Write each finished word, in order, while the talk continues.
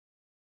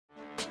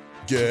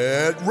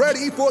Get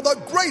ready for the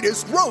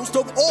greatest roast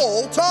of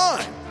all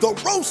time, the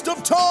Roast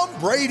of Tom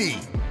Brady,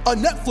 a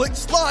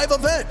Netflix live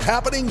event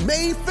happening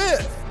May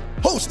 5th.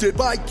 Hosted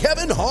by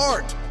Kevin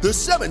Hart, the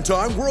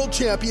 7-time world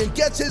champion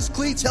gets his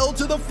cleats held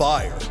to the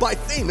fire by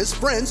famous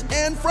friends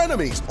and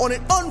frenemies on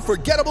an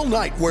unforgettable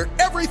night where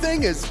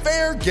everything is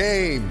fair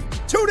game.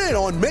 Tune in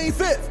on May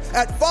 5th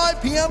at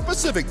 5 p.m.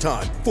 Pacific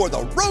time for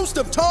the Roast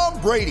of Tom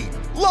Brady,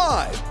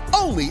 live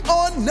only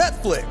on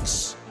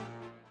Netflix.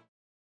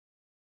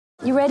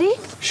 You ready?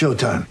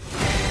 Showtime.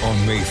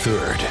 On May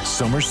 3rd,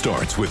 summer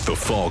starts with The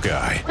Fall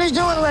Guy. Let's do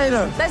it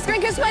later. Let's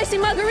drink a spicy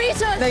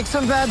margarita. Make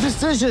some bad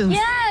decisions.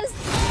 Yes!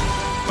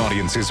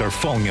 Audiences are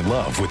falling in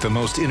love with the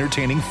most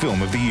entertaining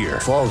film of the year.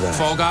 Fall Guy.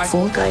 Fall Guy?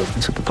 Fall guy.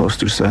 That's what the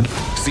poster said.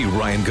 See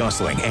Ryan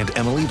Gosling and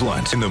Emily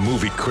Blunt in the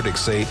movie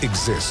critics say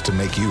exists to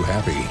make you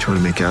happy. Trying to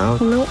make it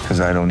out? Nope. Because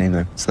I don't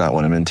either. It's not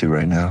what I'm into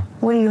right now.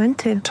 What are you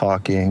into?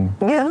 Talking.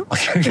 Yeah.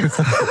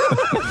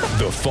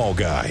 The Fall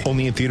Guy.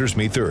 Only in theaters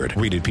May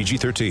 3rd. Rated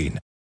PG-13.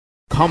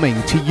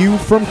 Coming to you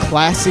from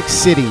Classic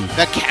City,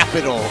 the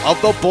capital of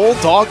the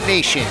Bulldog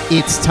Nation.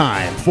 It's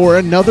time for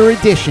another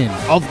edition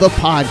of the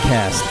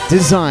podcast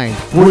designed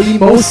for the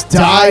most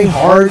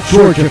die-hard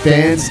Georgia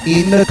fans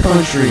in the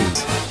country.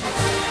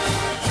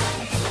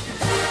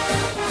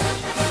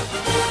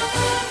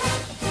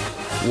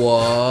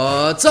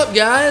 What's up,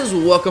 guys?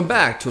 Welcome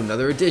back to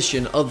another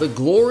edition of the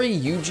Glory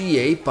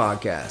UGA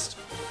podcast.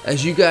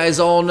 As you guys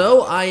all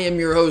know, I am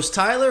your host,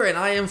 Tyler, and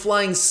I am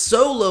flying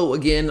solo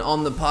again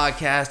on the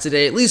podcast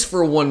today, at least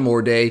for one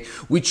more day.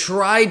 We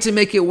tried to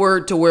make it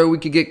work to where we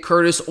could get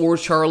Curtis or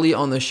Charlie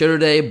on the show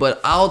today, but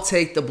I'll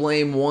take the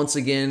blame once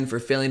again for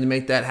failing to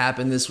make that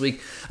happen this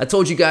week. I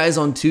told you guys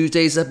on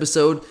Tuesday's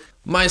episode,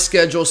 my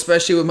schedule,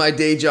 especially with my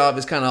day job,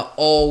 is kind of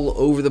all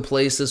over the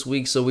place this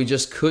week, so we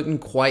just couldn't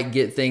quite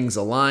get things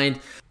aligned.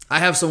 I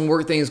have some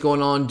work things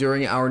going on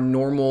during our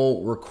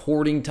normal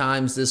recording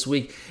times this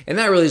week, and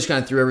that really just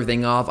kind of threw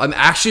everything off. I'm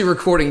actually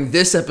recording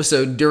this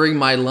episode during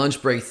my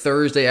lunch break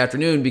Thursday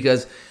afternoon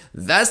because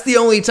that's the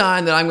only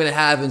time that I'm going to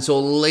have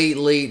until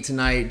late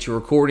tonight to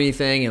record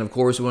anything. And of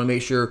course, we want to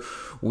make sure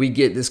we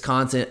get this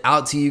content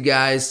out to you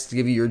guys to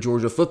give you your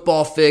Georgia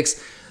football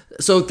fix.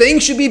 So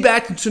things should be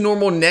back to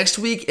normal next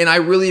week, and I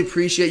really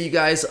appreciate you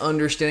guys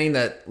understanding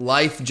that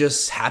life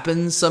just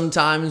happens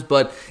sometimes,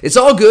 but it's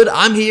all good.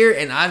 I'm here,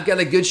 and I've got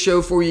a good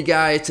show for you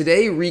guys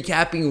today,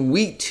 recapping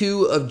Week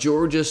 2 of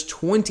Georgia's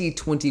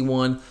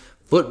 2021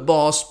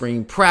 football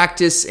spring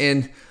practice,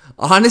 and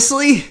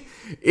honestly,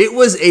 it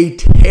was a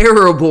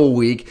terrible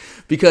week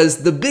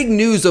because the big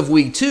news of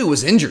Week 2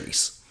 was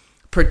injuries,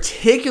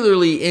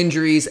 particularly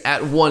injuries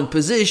at one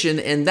position,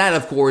 and that,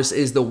 of course,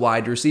 is the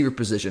wide receiver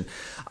position.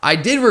 I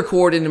did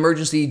record an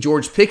emergency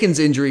George Pickens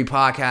injury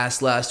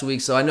podcast last week,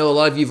 so I know a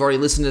lot of you have already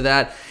listened to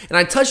that, and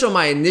I touched on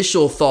my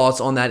initial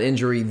thoughts on that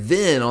injury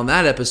then on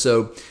that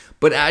episode,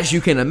 but as you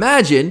can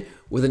imagine,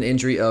 with an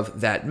injury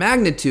of that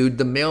magnitude,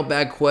 the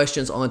mailbag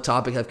questions on the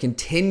topic have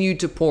continued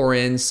to pour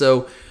in,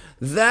 so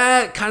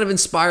that kind of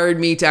inspired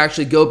me to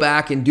actually go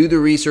back and do the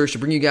research to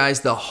bring you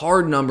guys the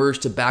hard numbers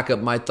to back up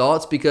my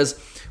thoughts, because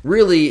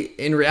really,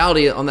 in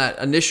reality, on that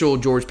initial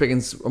George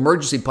Pickens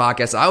emergency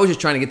podcast, I was just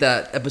trying to get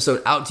that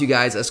episode out to you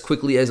guys as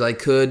quickly as I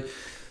could.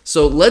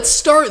 So let's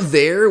start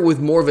there with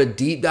more of a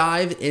deep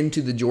dive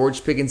into the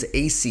George Pickens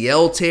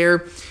ACL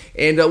tear.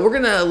 And we're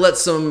going to let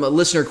some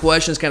listener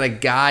questions kind of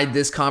guide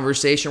this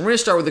conversation. We're going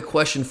to start with a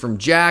question from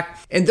Jack.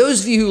 And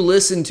those of you who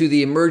listen to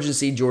the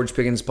emergency George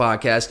Pickens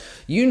podcast,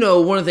 you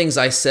know one of the things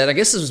I said, I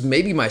guess this was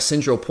maybe my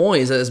central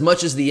point, is that as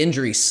much as the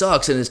injury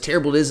sucks and as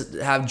terrible it is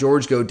to have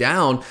George go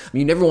down, I mean,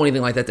 you never want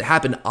anything like that to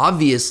happen,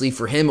 obviously,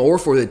 for him or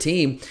for the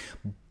team.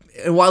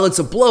 And while it's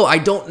a blow, I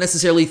don't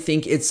necessarily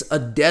think it's a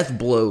death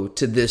blow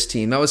to this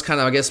team. That was kind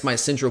of, I guess, my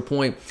central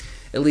point,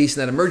 at least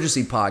in that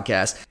emergency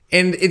podcast.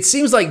 And it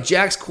seems like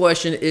Jack's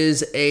question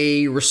is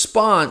a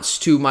response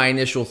to my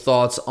initial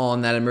thoughts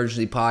on that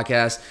emergency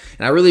podcast.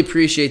 And I really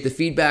appreciate the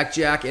feedback,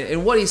 Jack.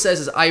 And what he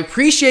says is, I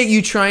appreciate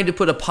you trying to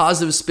put a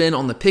positive spin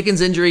on the Pickens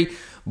injury,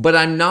 but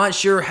I'm not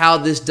sure how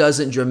this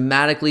doesn't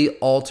dramatically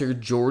alter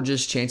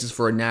Georgia's chances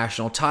for a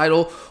national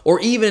title or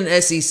even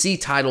an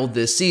SEC title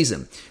this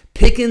season.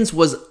 Pickens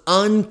was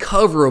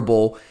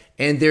uncoverable,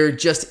 and there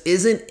just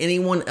isn't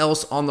anyone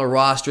else on the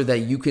roster that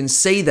you can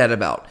say that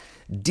about.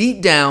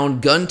 Deep down,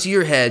 gun to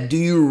your head, do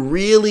you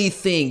really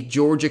think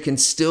Georgia can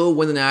still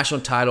win the national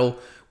title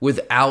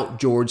without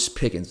George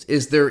Pickens?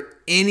 Is there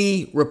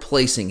any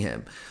replacing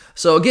him?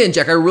 So again,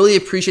 Jack, I really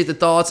appreciate the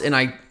thoughts, and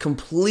I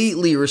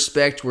completely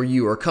respect where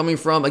you are coming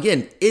from.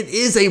 Again, it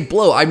is a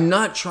blow. I'm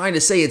not trying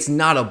to say it's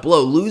not a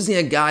blow. Losing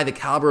a guy the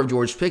caliber of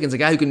George Pickens, a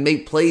guy who can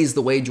make plays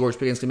the way George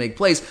Pickens can make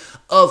plays,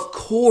 of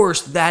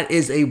course that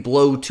is a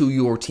blow to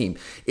your team.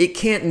 It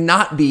can't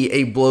not be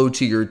a blow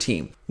to your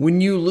team. When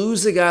you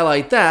lose a guy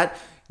like that,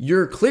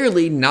 you're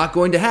clearly not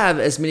going to have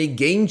as many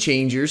game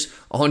changers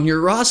on your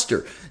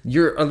roster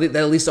that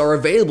at least are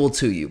available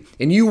to you.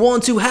 And you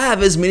want to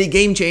have as many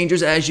game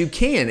changers as you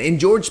can. And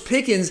George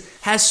Pickens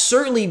has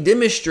certainly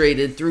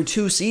demonstrated through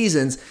 2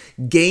 seasons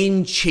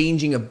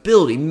game-changing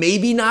ability.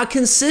 Maybe not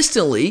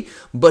consistently,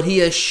 but he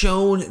has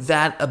shown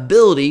that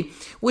ability,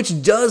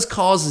 which does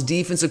cause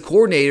defensive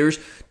coordinators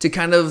to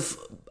kind of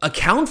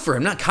account for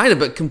him, not kind of,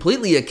 but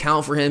completely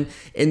account for him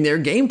in their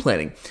game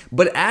planning.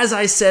 But as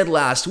I said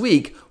last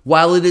week,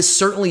 while it is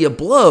certainly a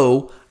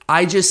blow,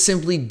 I just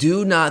simply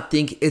do not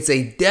think it's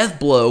a death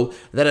blow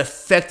that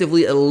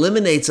effectively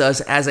eliminates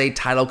us as a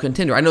title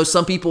contender. I know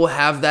some people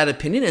have that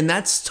opinion, and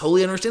that's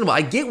totally understandable.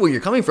 I get where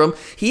you're coming from.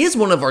 He is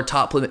one of our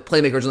top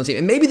playmakers on the team,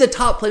 and maybe the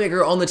top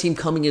playmaker on the team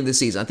coming into the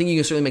season. I think you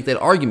can certainly make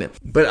that argument.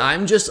 But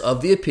I'm just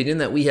of the opinion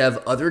that we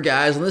have other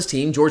guys on this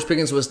team. George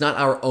Pickens was not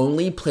our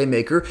only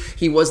playmaker.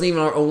 He wasn't even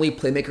our only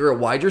playmaker at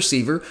wide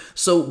receiver.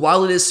 So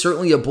while it is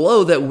certainly a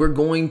blow that we're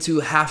going to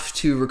have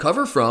to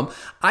recover from,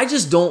 I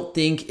just don't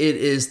think it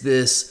is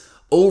this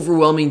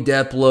overwhelming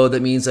death blow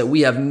that means that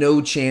we have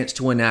no chance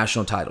to win a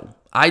national title.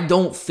 I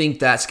don't think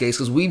that's the case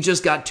because we've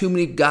just got too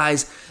many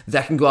guys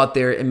that can go out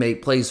there and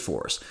make plays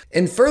for us.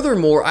 And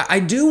furthermore, I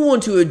do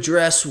want to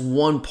address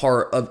one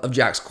part of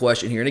Jack's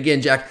question here. And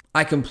again, Jack,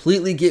 I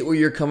completely get where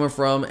you're coming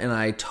from and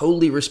I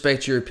totally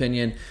respect your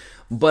opinion,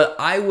 but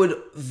I would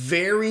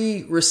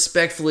very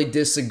respectfully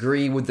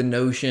disagree with the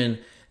notion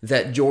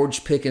that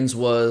George Pickens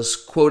was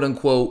quote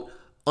unquote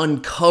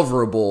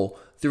uncoverable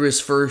through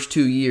his first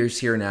 2 years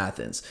here in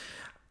Athens.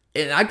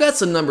 And I've got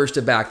some numbers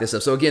to back this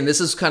up. So again, this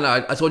is kind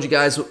of, I told you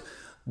guys,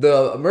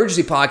 the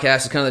emergency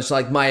podcast is kind of just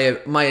like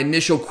my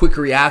initial quick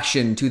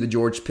reaction to the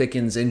George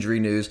Pickens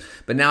injury news.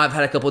 But now I've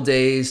had a couple of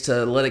days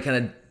to let it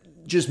kind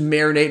of just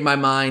marinate in my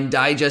mind,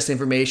 digest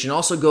information,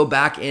 also go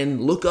back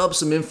and look up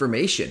some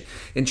information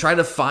and try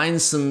to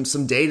find some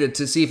data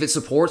to see if it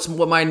supports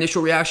what my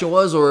initial reaction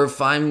was or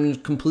if I'm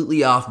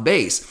completely off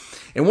base.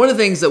 And one of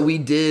the things that we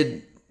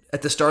did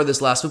at the start of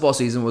this last football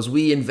season was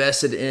we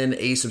invested in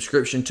a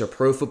subscription to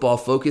Pro Football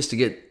Focus to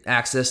get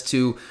access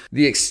to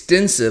the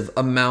extensive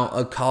amount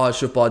of college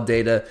football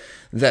data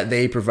that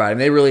they provide. And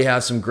they really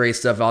have some great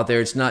stuff out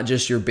there. It's not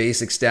just your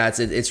basic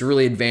stats. It's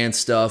really advanced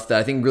stuff that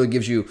I think really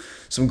gives you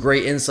some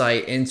great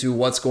insight into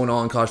what's going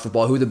on in college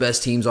football, who the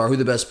best teams are, who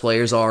the best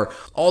players are,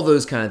 all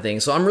those kind of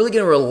things. So I'm really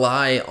going to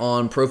rely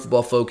on Pro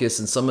Football Focus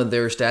and some of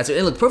their stats.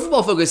 And look, Pro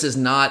Football Focus is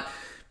not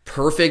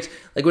perfect.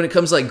 Like when it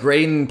comes to like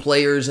grading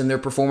players and their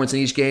performance in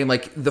each game,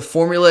 like the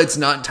formula, it's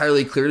not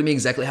entirely clear to me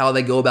exactly how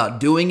they go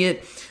about doing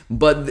it,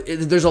 but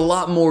there's a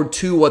lot more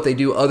to what they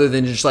do other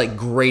than just like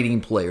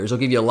grading players. They'll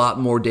give you a lot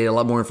more data, a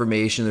lot more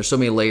information. There's so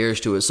many layers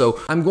to it.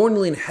 So I'm going to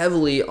lean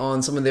heavily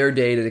on some of their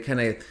data to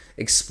kind of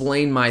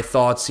explain my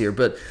thoughts here.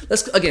 But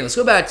let's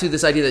go back to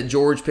this idea that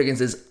George Pickens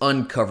is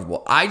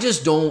uncoverable. I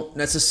just don't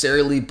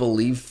necessarily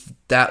believe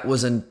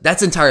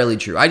that's entirely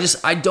true.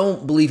 I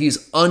don't believe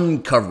he's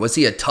uncoverable. Was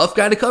he a tough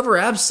guy to cover?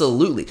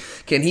 Absolutely.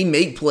 Can he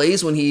make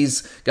plays when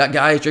he's got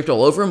guys draped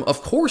all over him?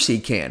 Of course he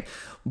can.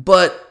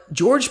 But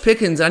George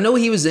Pickens, I know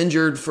he was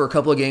injured for a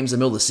couple of games in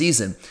the middle of the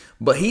season,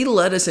 but he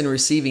led us in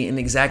receiving in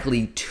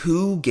exactly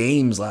 2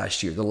 games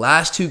last year. The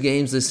last 2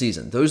 games this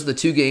season. Those are the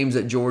 2 games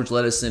that George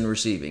led us in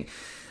receiving.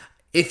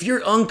 If you're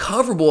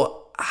uncoverable,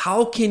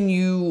 how can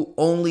you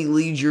only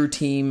lead your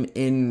team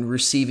in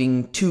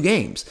receiving 2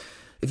 games?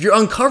 If you're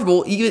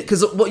uncoverable,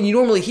 because what you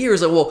normally hear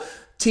is like, well,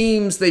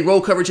 teams, they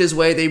roll coverage his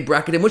way, they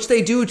bracket him, which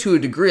they do to a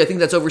degree. I think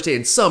that's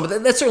overstated some,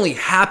 but that certainly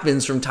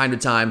happens from time to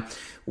time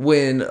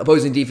when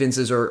opposing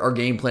defenses are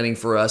game planning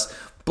for us.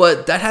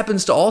 But that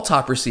happens to all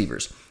top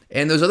receivers.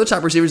 And those other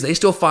top receivers, they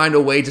still find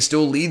a way to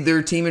still lead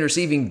their team in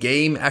receiving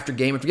game after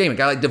game after game. A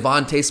guy like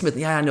Devontae Smith.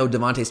 Yeah, I know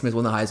Devontae Smith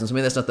won the Heisman, so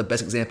maybe that's not the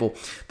best example.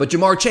 But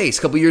Jamar Chase,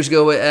 a couple years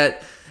ago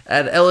at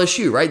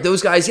LSU, right?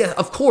 Those guys, yeah,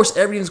 of course,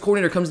 every defensive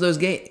coordinator comes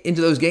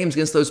into those games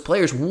against those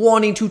players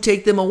wanting to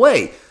take them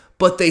away,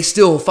 but they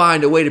still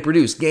find a way to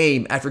produce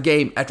game after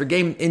game after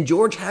game, and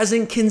George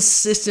hasn't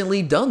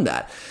consistently done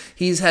that.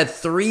 He's had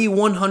 3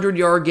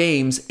 100-yard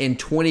games in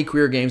 20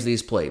 career games that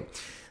he's played.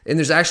 And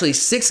there's actually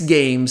 6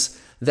 games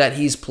that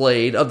he's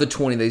played, of the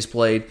 20 that he's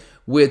played,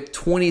 with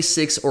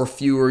 26 or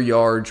fewer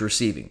yards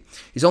receiving.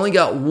 He's only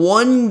got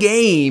 1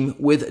 game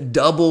with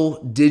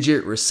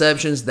double-digit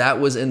receptions. That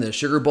was in the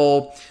Sugar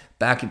Bowl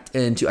back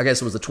into, I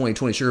guess it was the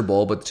 2020 Sugar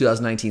Bowl, but the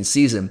 2019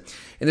 season.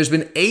 And there's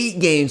been 8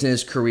 games in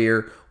his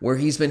career where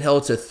he's been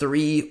held to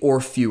 3 or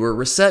fewer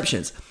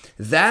receptions.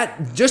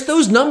 That, just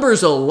those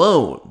numbers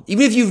alone,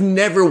 even if you've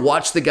never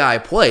watched the guy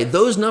play,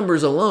 those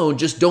numbers alone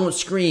just don't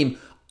scream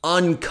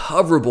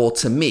uncoverable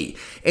to me.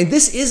 And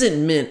this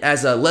isn't meant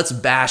as a let's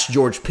bash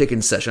George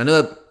Pickens session. I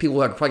know that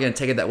people are probably going to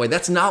take it that way.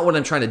 That's not what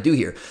I'm trying to do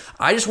here.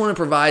 I just want to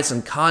provide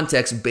some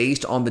context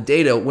based on the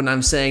data when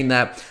I'm saying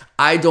that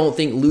I don't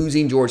think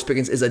losing George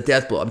Pickens is a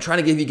death blow. I'm trying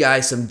to give you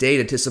guys some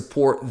data to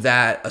support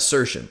that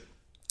assertion.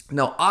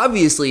 Now,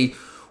 obviously,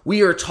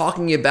 we are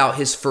talking about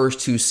his first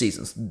 2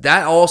 seasons.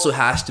 That also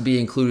has to be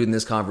included in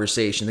this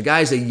conversation. The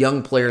guy is a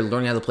young player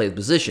learning how to play the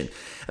position.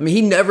 I mean,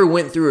 he never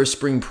went through a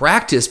spring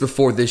practice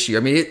before this year.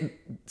 I mean,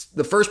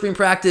 the first spring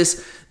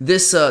practice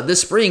this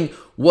spring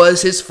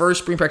was his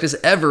first spring practice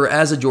ever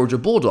as a Georgia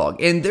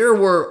Bulldog. And there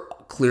were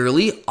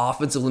clearly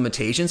offensive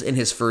limitations in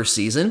his first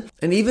season,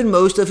 and even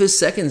most of his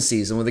second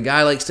season with a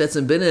guy like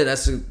Stetson Bennett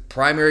as a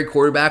primary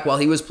quarterback while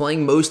he was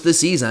playing most of the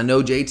season. I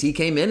know JT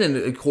came in, and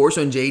of course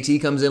when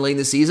JT comes in late in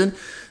the season,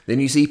 then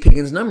you see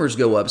Pickens' numbers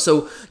go up.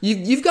 So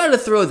you've got to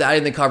throw that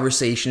in the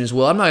conversation as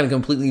well. I'm not going to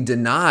completely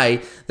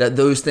deny that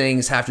those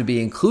things have to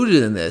be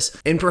included in this.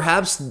 And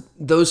perhaps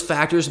those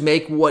factors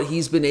make what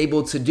he's been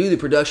able to do, the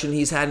production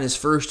he's had in his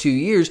first 2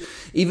 years,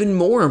 even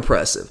more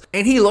impressive.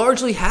 And he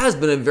largely has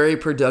been a very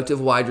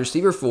productive wide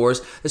receiver for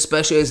us,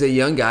 especially as a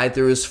young guy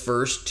through his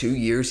first 2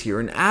 years here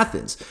in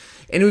Athens.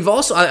 And we've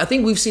also, I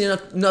think we've seen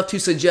enough to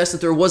suggest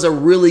that there was a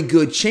really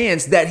good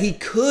chance that he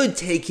could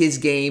take his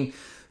game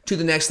to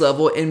the next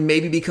level and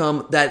maybe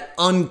become that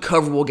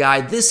uncoverable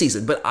guy this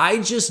season. But I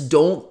just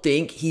don't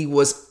think he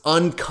was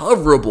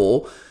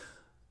uncoverable.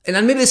 And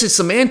maybe this is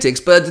semantics,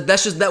 but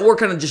that word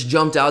kind of just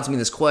jumped out to me in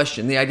this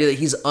question. The idea that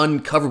he's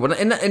uncoverable.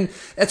 And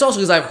that's also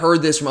because I've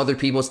heard this from other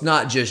people. It's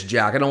not just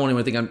Jack. I don't want you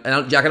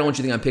to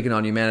think I'm picking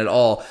on you, man, at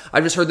all.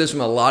 I've just heard this from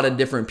a lot of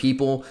different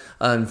people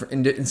and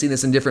seen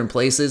this in different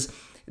places,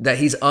 that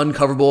he's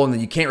uncoverable and that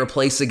you can't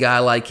replace a guy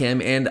like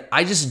him. And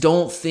I just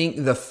don't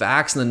think the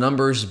facts and the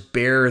numbers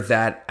bear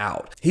that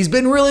out. He's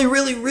been really,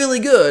 really, really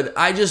good.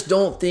 I just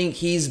don't think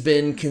he's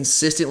been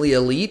consistently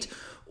elite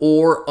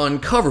or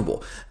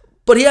uncoverable.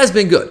 But he has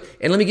been good.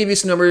 And let me give you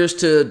some numbers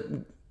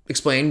to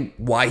explain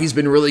why he's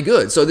been really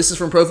good. So this is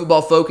from Pro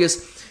Football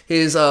Focus.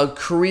 His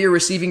career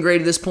receiving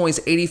grade at this point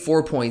is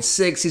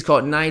 84.6. He's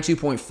caught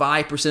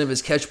 92.5% of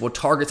his catchable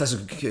targets.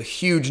 That's a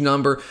huge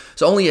number.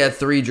 So only had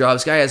 3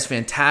 drops. This guy has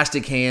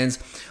fantastic hands.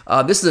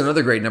 This is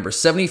another great number.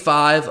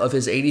 75 of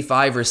his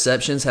 85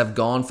 receptions have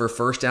gone for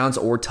first downs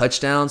or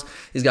touchdowns.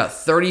 He's got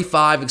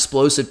 35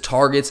 explosive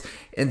targets.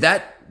 And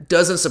that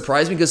doesn't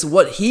surprise me because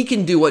what he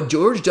can do, what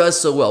George does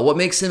so well, what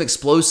makes him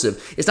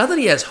explosive, it's not that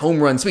he has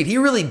home run speed. He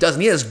really doesn't.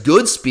 He has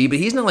good speed, but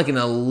he's not like an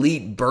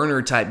elite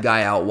burner type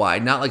guy out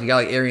wide, not like a guy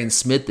like Arian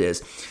Smith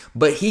is.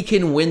 But he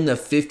can win the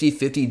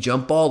 50-50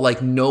 jump ball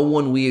like no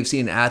one we have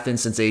seen in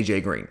Athens since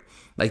A.J. Green.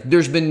 Like,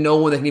 there's been no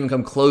one that can even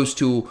come close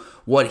to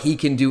what he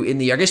can do in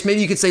the air. I guess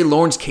maybe you could say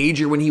Lawrence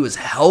Cager when he was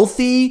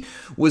healthy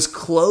was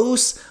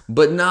close,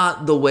 but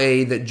not the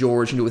way that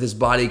George can do with his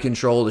body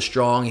control, the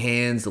strong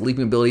hands, the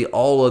leaping ability,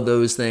 all of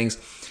those things.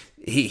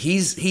 He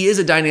is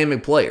a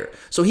dynamic player.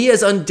 So he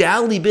has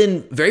undoubtedly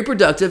been very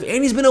productive,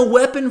 and he's been a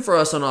weapon for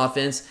us on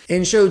offense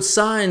and showed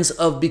signs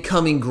of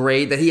becoming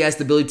great, that he has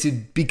the ability to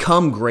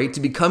become great, to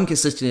become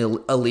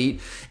consistently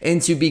elite,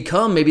 and to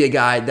become maybe a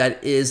guy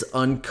that is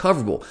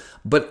uncoverable.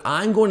 But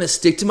I'm going to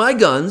stick to my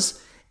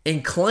guns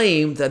and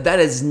claim that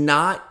has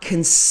not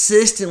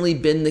consistently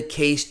been the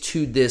case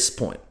to this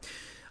point.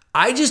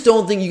 I just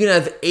don't think you can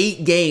have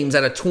 8 games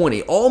out of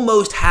 20,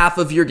 almost half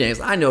of your games,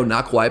 I know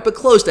not quite, but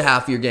close to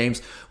half of your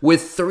games,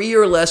 with 3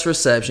 or less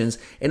receptions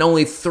and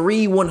only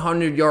 3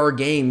 100-yard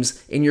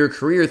games in your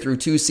career through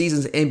 2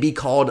 seasons and be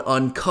called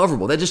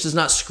uncoverable. That just does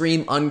not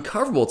scream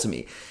uncoverable to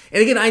me.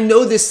 And again, I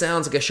know this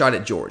sounds like a shot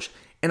at George,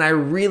 and I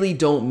really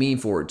don't mean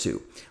for it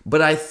to.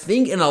 But I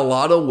think in a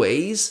lot of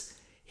ways,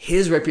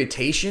 his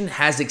reputation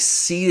has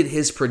exceeded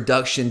his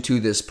production to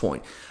this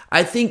point.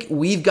 I think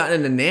we've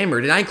gotten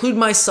enamored, and I include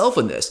myself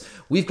in this.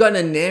 We've gotten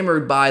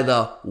enamored by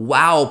the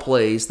wow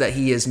plays that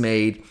he has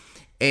made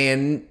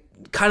and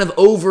kind of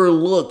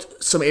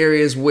overlooked some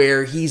areas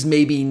where he's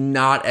maybe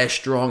not as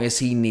strong as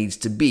he needs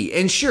to be.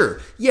 And sure,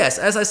 yes,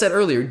 as I said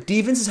earlier,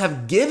 defenses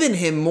have given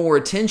him more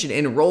attention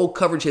and role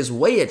coverage his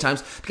way at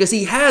times because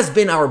he has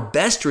been our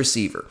best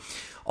receiver.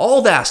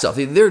 All that stuff.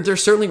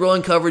 There's certainly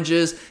rolling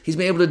coverages. He's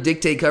been able to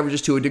dictate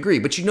coverages to a degree.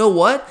 But you know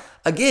what?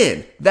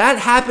 Again, that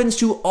happens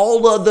to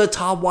all of the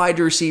top wide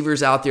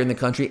receivers out there in the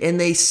country, and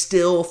they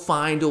still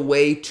find a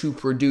way to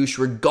produce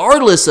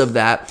regardless of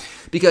that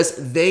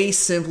because they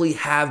simply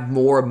have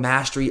more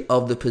mastery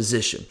of the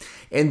position.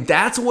 And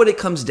that's what it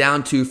comes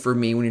down to for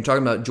me when you're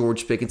talking about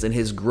George Pickens and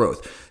his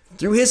growth.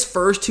 Through his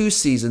first 2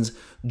 seasons,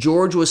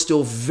 George was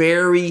still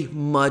very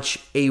much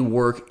a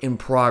work in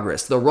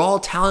progress. The raw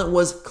talent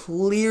was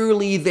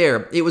clearly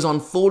there. It was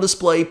on full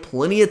display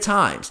plenty of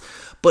times.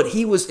 But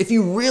he was, if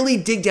you really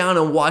dig down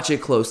and watch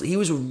it closely, he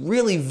was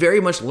really very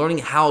much learning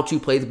how to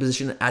play the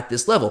position at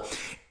this level.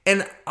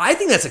 And I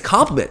think that's a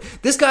compliment.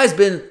 This guy's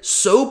been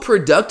so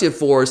productive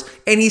for us,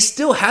 and he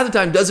still half the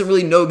time doesn't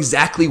really know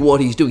exactly what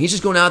he's doing. He's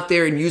just going out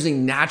there and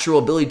using natural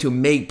ability to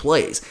make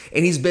plays,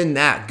 and he's been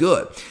that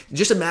good.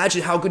 Just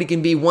imagine how good he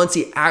can be once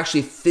he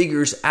actually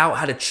figures out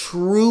how to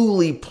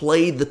truly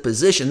play the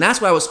position.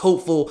 That's what I was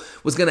hopeful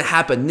was going to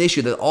happen this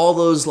year, that all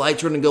those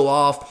lights were going to go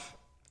off,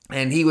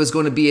 and he was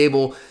going to be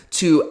able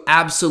to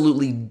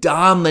absolutely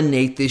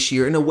dominate this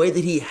year in a way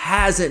that he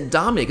hasn't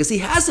dominated, because he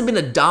hasn't been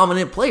a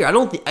dominant player.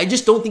 I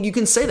just don't think you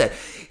can say that.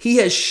 He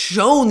has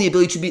shown the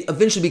ability to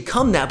eventually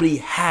become that, but he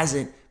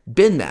hasn't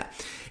been that.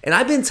 And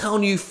I've been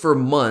telling you for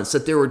months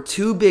that there were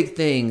two big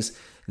things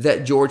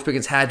that George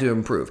Pickens had to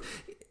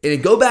improve.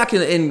 And go back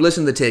and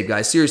listen to the tape,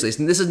 guys. Seriously,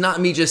 this is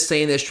not me just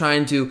saying this,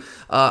 trying to,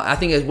 I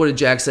think, what did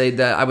Jack say,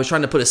 that I was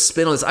trying to put a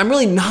spin on this. I'm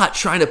really not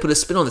trying to put a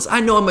spin on this.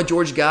 I know I'm a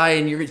George guy,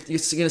 and you're going to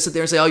sit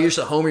there and say, oh, you're just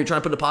a homer, you're trying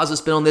to put a positive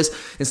spin on this,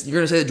 and you're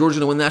going to say that Georgia's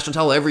going to win the national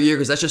title every year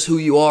because that's just who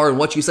you are and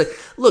what you say.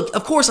 Look,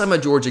 of course I'm a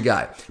Georgia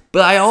guy,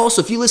 but I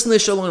also, if you listen to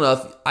this show long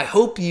enough, I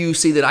hope you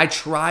see that I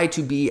try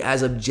to be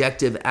as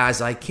objective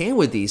as I can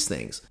with these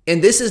things.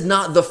 And this is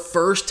not the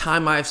first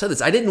time I've said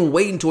this. I didn't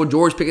wait until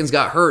George Pickens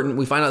got hurt and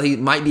we find out he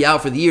might be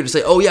out for the year to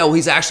say, oh yeah, well,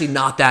 he's actually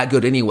not that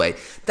good anyway.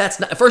 That's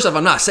not, first off,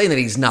 I'm not saying that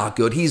he's not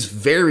good. He's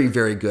very,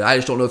 very good. I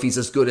just don't know if he's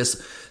as good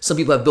as some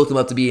people have built him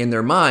up to be in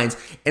their minds.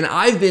 And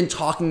I've been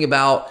talking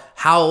about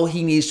how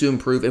he needs to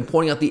improve and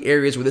pointing out the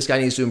areas where this guy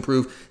needs to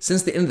improve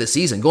since the end of the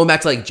season, going back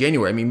to like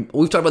January. I mean,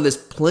 we've talked about this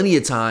plenty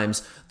of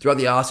times throughout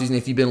the offseason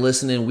if you've been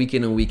listening week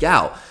in and week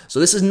out. So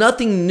this is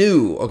nothing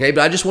new, okay?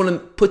 But I just want to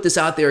put this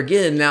out there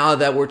again now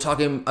that we're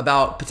talking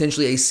about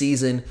potentially a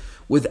season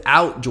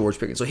without George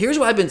Pickens. So here's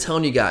what I've been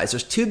telling you guys.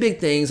 There's two big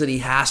things that he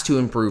has to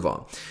improve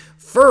on.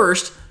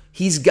 First,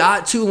 he's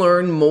got to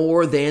learn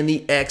more than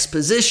the X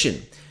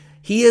position.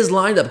 He is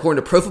lined up,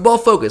 according to Pro Football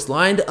Focus,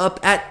 lined up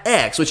at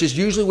X, which is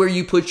usually where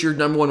you put your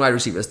number one wide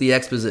receiver. That's the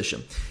X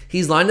position.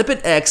 He's lined up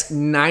at X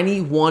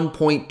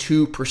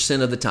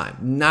 91.2% of the time.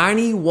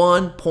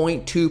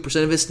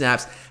 91.2% of his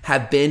snaps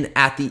have been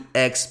at the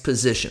X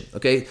position.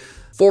 Okay?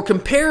 For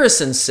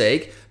comparison's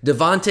sake,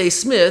 Devontae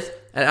Smith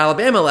at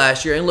Alabama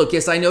last year, and look,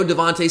 yes, I know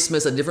Devontae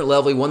Smith's a different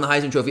level. He won the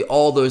Heisman Trophy,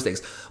 all those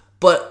things.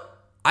 But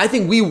I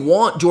think we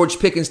want George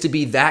Pickens to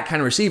be that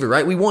kind of receiver,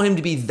 right? We want him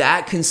to be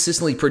that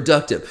consistently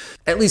productive,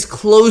 at least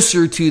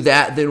closer to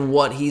that than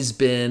what he's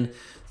been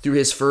through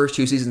his first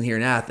two seasons here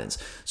in Athens.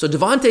 So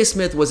Devontae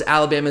Smith was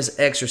Alabama's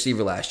X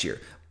receiver last year.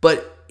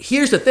 But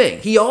here's the thing.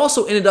 He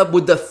also ended up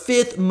with the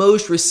fifth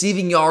most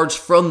receiving yards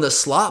from the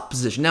slot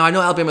position. Now, I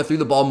know Alabama threw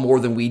the ball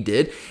more than we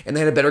did, and they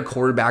had a better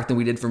quarterback than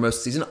we did for most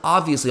of the season.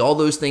 Obviously, all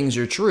those things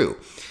are true.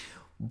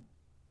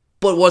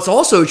 But what's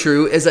also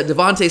true is that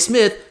Devontae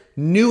Smith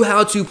knew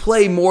how to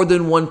play more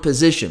than one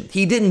position.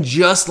 He didn't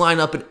just line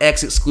up at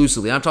X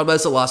exclusively. I'm talking about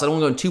this a lot, so I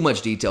don't want to go into too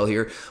much detail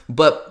here.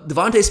 But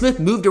Devontae Smith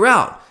moved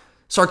around.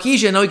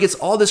 Sarkisian, I know he gets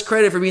all this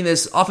credit for being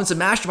this offensive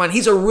mastermind.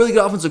 He's a really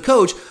good offensive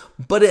coach,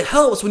 but it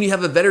helps when you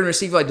have a veteran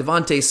receiver like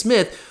Devontae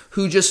Smith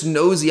who just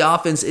knows the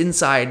offense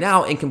inside and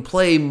out and can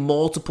play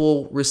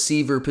multiple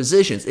receiver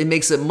positions. It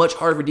makes it much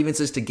harder for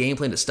defenses to game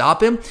plan to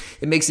stop him.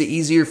 It makes it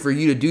easier for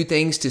you to do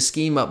things to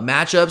scheme up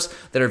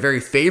matchups that are very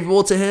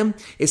favorable to him.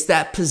 It's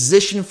that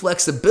position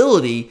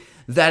flexibility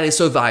that is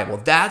so valuable.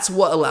 That's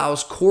what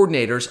allows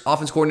coordinators,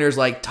 offense coordinators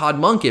like Todd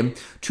Monken,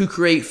 to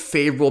create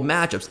favorable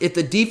matchups. If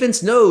the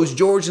defense knows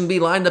George can be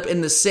lined up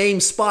in the same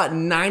spot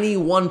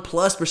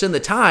 91+% of the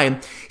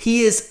time,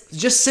 he is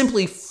just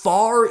simply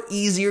far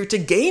easier to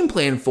game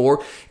plan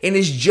for and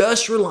is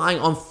just relying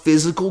on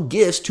physical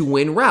gifts to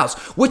win routes,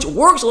 which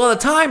works a lot of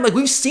the time. Like,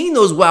 we've seen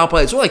those wow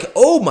plays. We're like,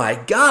 oh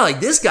my God, like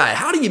this guy,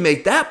 how do you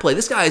make that play?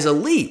 This guy is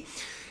elite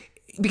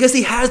because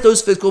he has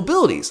those physical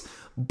abilities.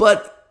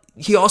 But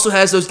he also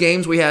has those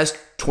games where he has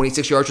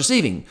 26 yards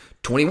receiving,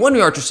 21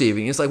 yards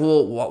receiving. It's like,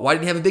 well, why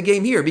didn't he have a big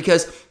game here?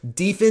 Because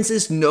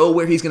defenses know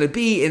where he's going to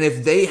be, and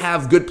if they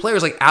have good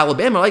players like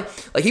Alabama, like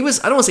he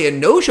was, I don't want to say a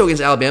no-show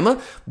against Alabama,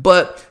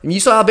 but you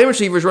saw Alabama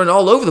receivers running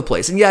all over the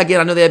place. And yeah,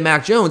 again, I know they had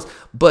Mac Jones,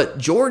 but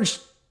George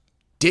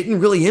didn't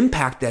really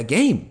impact that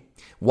game.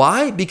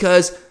 Why?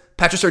 Because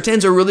Patrick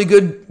Surtain's a really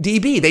good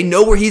DB. They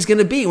know where he's going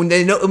to be. When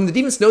the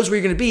defense knows where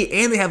you're going to be,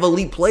 and they have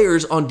elite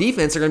players on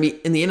defense, they're going to be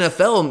in the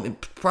NFL,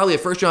 and probably a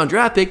first-round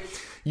draft pick,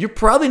 you're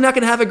probably not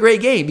going to have a great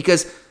game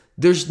because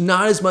there's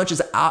not as much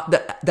as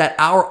that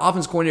our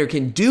offense coordinator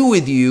can do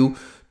with you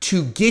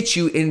to get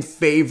you in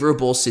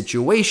favorable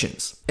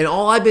situations. And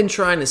all I've been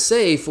trying to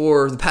say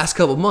for the past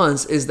couple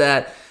months is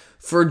that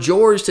for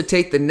George to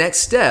take the next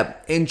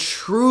step and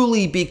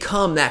truly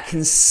become that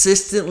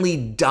consistently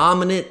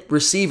dominant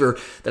receiver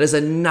that is a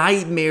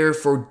nightmare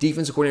for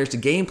defensive coordinators to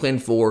game plan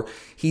for,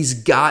 he's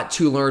got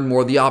to learn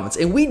more of the offense.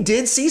 And we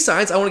did see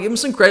signs. I want to give him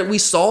some credit. We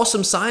saw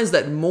some signs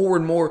that more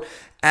and more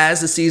as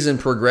the season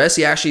progressed.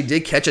 He actually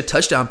did catch a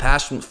touchdown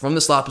pass from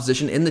the slot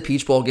position in the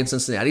Peach Bowl against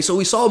Cincinnati. So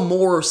we saw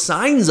more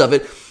signs of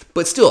it.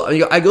 But still,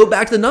 I go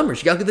back to the numbers.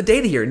 You got to get the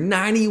data here.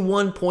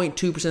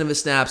 91.2% of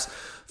his snaps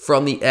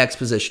from the X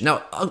position.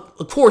 Now,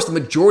 of course, the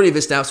majority of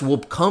his snaps will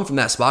come from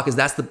that spot because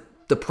that's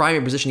the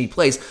primary position he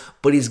plays,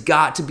 but he's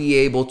got to be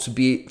able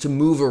to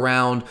move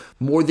around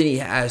more than he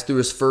has through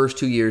his first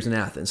 2 years in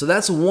Athens. So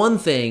that's one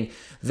thing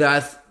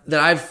that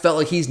I've felt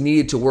like he's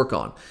needed to work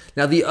on.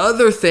 Now, the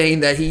other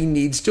thing that he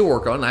needs to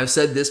work on, and I've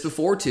said this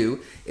before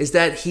too, is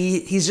that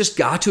he's just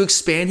got to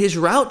expand his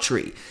route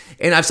tree.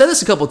 And I've said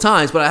this a couple of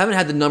times, but I haven't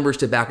had the numbers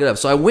to back it up.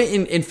 So I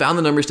went and found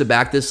the numbers to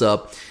back this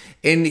up.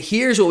 And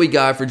here's what we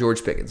got for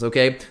George Pickens,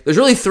 okay? There's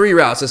really 3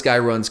 routes this guy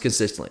runs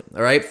consistently,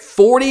 all right?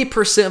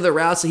 40% of the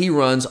routes that he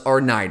runs are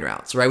 9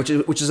 routes, right?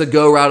 Which is a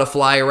go route, a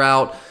fly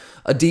route,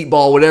 a deep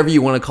ball, whatever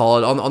you want to call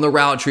it. On the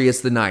route tree, it's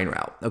the 9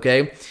 route,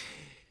 okay?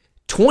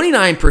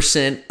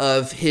 29%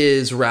 of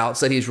his routes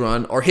that he's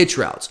run are hitch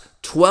routes.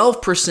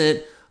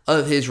 12%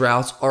 of his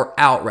routes are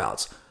out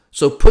routes.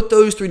 So put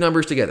those three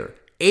numbers together.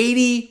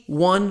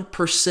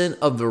 81%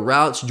 of the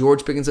routes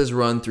George Pickens has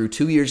run through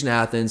 2 years in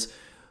Athens,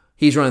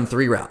 he's running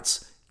 3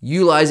 routes,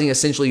 utilizing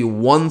essentially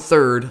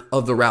 1/3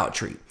 of the route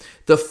tree.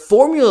 The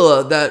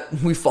formula that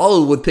we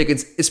followed with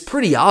Pickens is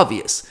pretty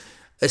obvious.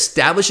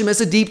 Establish him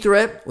as a deep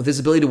threat with his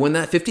ability to win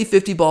that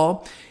 50-50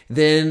 ball.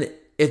 Then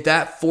if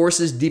that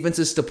forces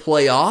defenses to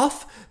play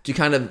off, to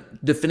kind of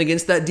defend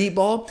against that deep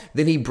ball,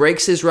 then he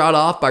breaks his route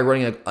off by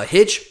running a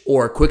hitch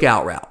or a quick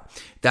out route.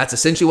 That's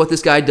essentially what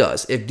this guy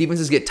does. If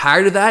defenses get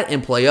tired of that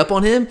and play up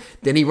on him,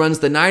 then he runs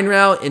the 9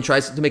 route and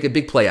tries to make a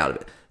big play out of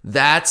it.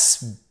 That's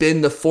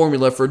been the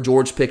formula for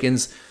George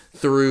Pickens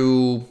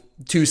through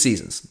 2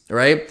 seasons,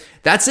 right?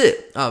 That's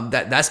it.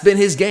 That's been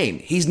his game.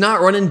 He's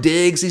not running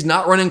digs. He's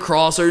not running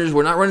crossers.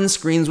 We're not running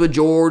screens with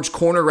George,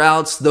 corner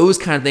routes, those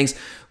kind of things.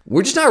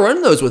 We're just not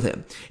running those with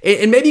him.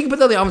 And maybe you can put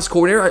that on the offensive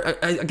coordinator.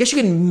 I guess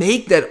you can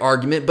make that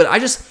argument, but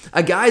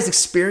a guy as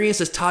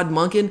experienced as Todd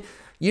Monken,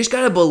 you just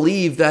got to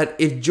believe that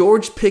if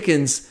George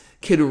Pickens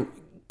could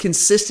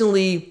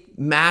consistently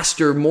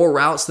master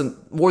more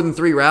than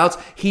 3 routes,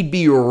 he'd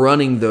be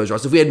running those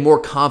routes if we had more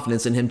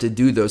confidence in him to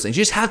do those things.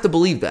 You just have to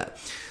believe that.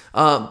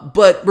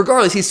 But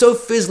regardless, he's so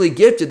physically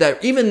gifted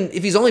that even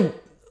if he's only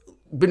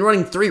been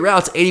running 3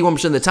 routes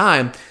 81% of the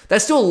time,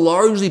 that's still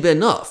largely been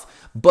enough.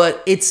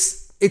 But it's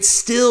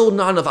still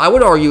not enough. I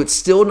would argue it's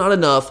still not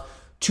enough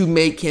to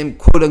make him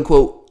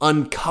quote-unquote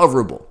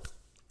uncoverable.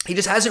 He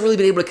just hasn't really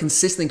been able to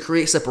consistently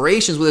create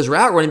separations with his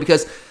route running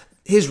because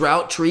his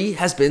route tree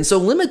has been so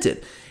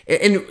limited.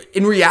 And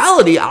in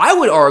reality, I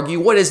would argue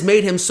what has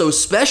made him so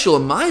special,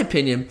 in my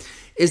opinion,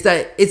 is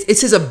that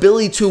it's his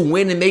ability to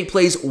win and make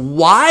plays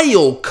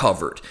while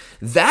covered.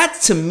 That,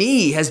 to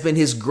me, has been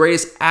his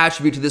greatest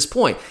attribute to this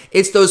point.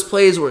 It's those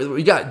plays where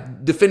you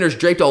got defenders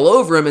draped all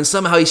over him, and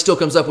somehow he still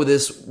comes up with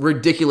this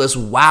ridiculous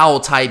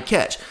wow-type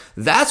catch.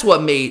 That's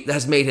what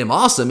has made him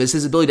awesome, is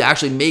his ability to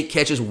actually make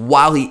catches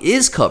while he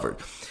is covered.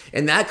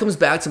 And that comes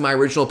back to my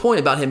original point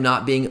about him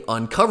not being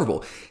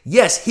uncoverable.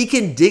 Yes, he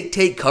can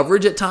dictate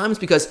coverage at times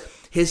because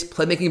his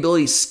playmaking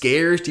ability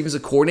scares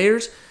defensive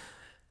coordinators.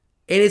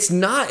 And this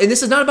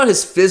is not about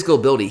his physical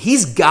ability.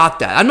 He's got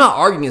that. I'm not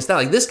arguing against that.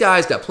 Like, this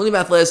guy's got plenty of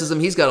athleticism.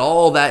 He's got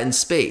all that in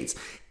spades.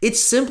 It's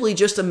simply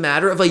just a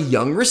matter of a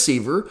young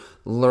receiver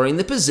learning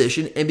the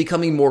position and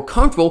becoming more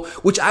comfortable,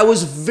 which I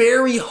was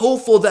very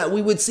hopeful that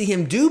we would see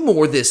him do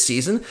more this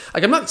season.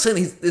 Like, I'm not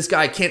saying this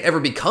guy can't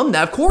ever become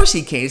that. Of course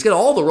he can. He's got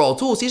all the raw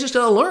tools. He's just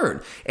got to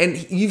learn.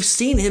 And you've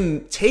seen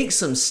him take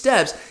some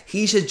steps.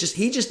 He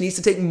just needs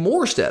to take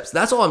more steps.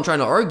 That's all I'm trying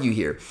to argue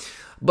here.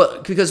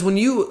 But because when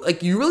you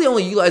really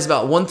only utilize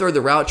about 1/3 of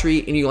the route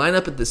tree and you line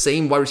up at the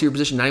same wide receiver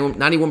position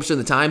 91% of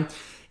the time,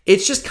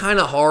 it's just kind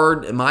of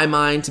hard, in my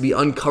mind, to be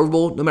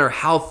uncoverable no matter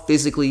how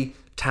physically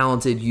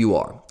talented you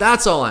are.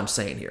 That's all I'm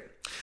saying here.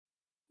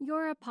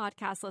 You're a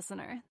podcast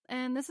listener,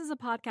 and this is a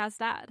podcast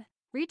ad.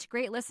 Reach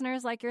great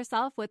listeners like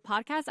yourself with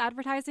podcast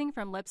advertising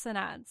from Libsyn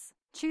Ads.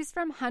 Choose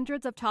from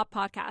hundreds of top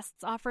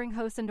podcasts offering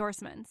host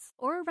endorsements,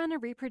 or run a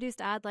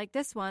reproduced ad like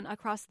this one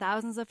across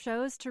thousands of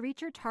shows to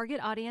reach your target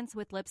audience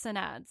with Libsyn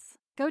Ads.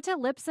 Go to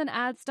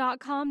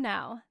libsynads.com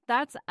now.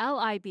 That's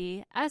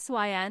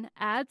LIBSYN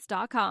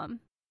ads.com.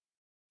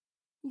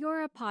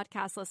 You're a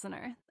podcast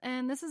listener,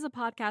 and this is a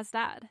podcast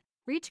ad.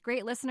 Reach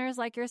great listeners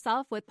like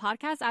yourself with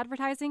podcast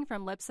advertising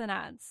from Libsyn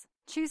Ads.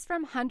 Choose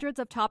from hundreds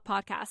of top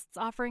podcasts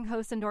offering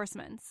host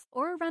endorsements,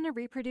 or run a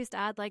reproduced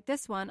ad like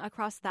this one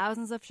across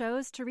thousands of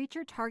shows to reach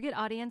your target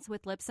audience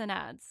with Libsyn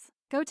Ads.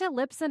 Go to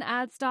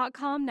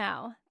libsynads.com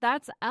now.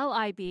 That's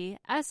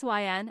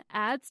LIBSYN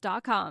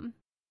ads.com.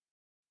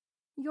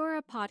 You're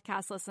a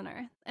podcast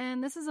listener,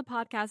 and this is a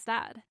podcast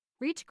ad.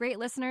 Reach great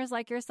listeners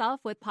like yourself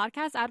with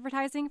podcast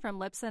advertising from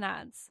Libsyn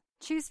Ads.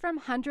 Choose from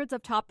hundreds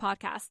of top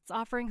podcasts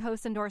offering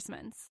host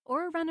endorsements,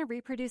 or run a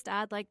reproduced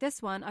ad like this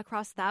one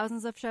across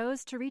thousands of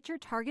shows to reach your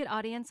target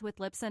audience with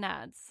Libsyn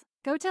Ads.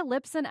 Go to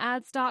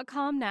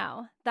libsynads.com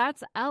now.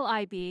 That's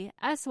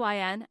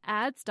LIBSYN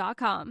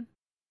ads.com.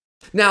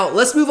 Now,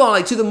 let's move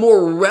on to the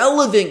more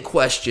relevant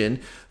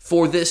question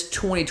for this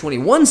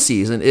 2021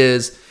 season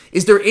is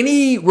there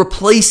any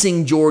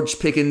replacing George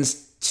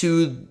Pickens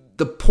to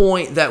the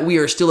point that we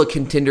are still a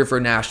contender for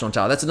a national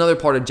title? That's another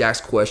part of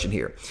Jack's question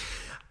here.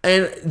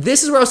 And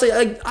this is where I'll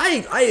say,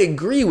 I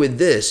agree with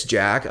this,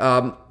 Jack.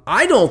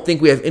 I don't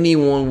think we have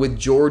anyone with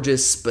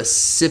George's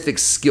specific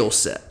skill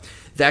set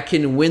that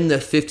can win the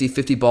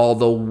 50-50 ball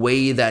the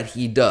way that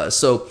he does.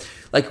 So,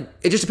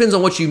 it just depends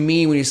on what you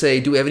mean when you say,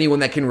 do we have anyone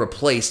that can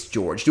replace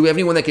George? Do we have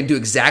anyone that can do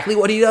exactly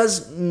what he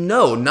does?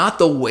 No, not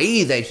the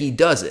way that he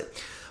does it.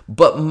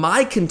 But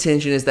my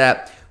contention is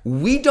that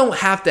we don't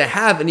have to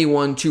have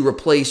anyone to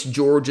replace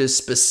George's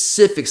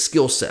specific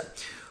skill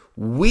set.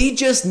 We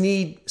just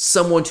need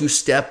someone to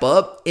step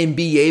up and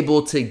be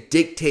able to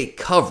dictate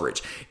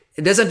coverage.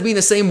 It doesn't have to be in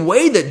the same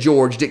way that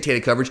George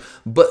dictated coverage,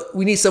 but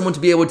we need someone to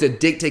be able to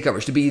dictate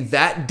coverage, to be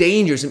that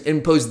dangerous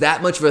and pose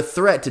that much of a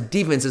threat to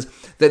defenses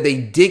that they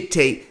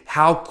dictate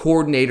how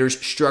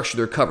coordinators structure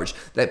their coverage,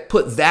 that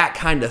put that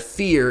kind of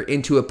fear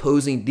into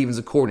opposing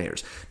defensive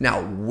coordinators.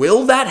 Now,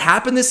 will that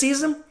happen this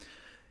season?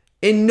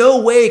 In no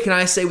way can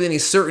I say with any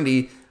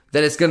certainty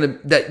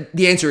that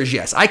the answer is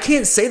yes. I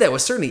can't say that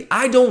with certainty.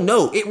 I don't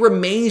know. It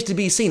remains to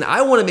be seen.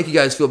 I want to make you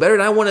guys feel better,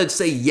 and I want to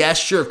say, yes,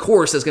 sure, of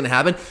course that's going to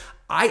happen.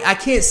 I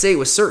can't say it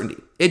with certainty.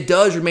 It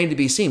does remain to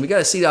be seen. We got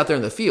to see it out there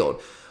in the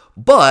field.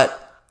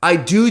 But I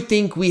do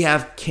think we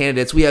have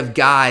candidates. We have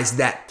guys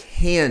that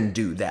can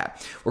do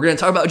that. We're going to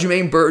talk about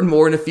Jermaine Burton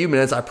more in a few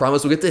minutes. I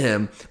promise we'll get to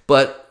him.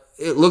 But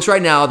it looks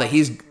right now that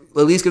he's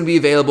at least going to be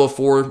available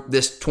for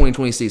this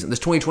 2020 season, this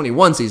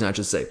 2021 season, I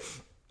should say.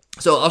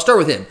 So I'll start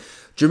with him.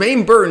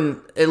 Jermaine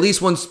Burton, at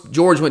least once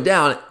George went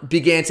down,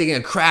 began taking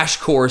a crash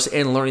course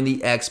and learning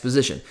the X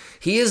position.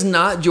 He is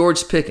not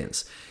George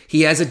Pickens.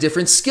 He has a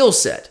different skill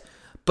set.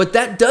 But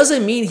that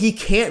doesn't mean he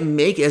can't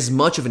make as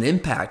much of an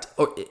impact,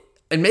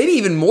 and maybe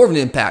even more of an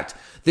impact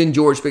than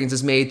George Pickens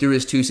has made through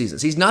his 2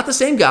 seasons. He's not the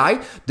same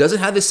guy, doesn't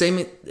have the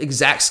same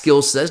exact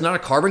skill set, not a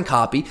carbon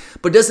copy,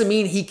 but doesn't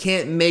mean he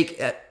can't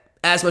make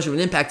as much of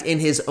an impact in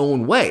his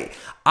own way.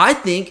 I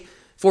think,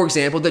 for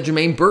example, that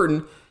Jermaine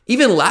Burton,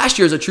 even last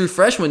year as a true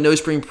freshman, no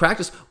spring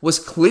practice, was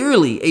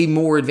clearly a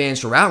more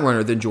advanced route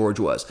runner than George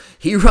was.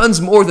 He runs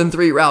more than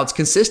 3 routes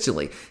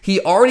consistently. He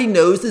already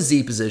knows the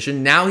Z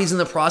position. Now he's in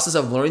the process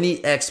of learning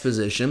the X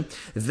position.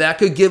 That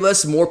could give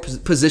us more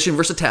position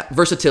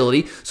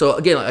versatility. So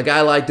again, a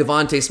guy like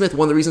Devontae Smith,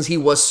 one of the reasons he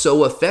was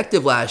so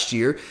effective last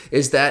year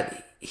is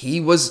that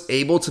he was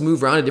able to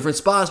move around in different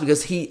spots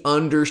because he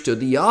understood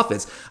the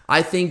offense.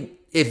 I think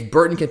if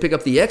Burton can pick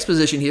up the X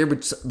position here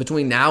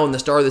between now and the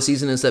start of the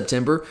season in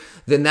September,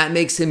 then that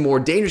makes him more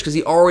dangerous because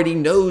he already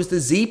knows the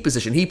Z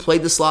position. He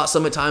played the slot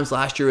some at times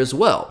last year as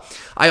well.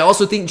 I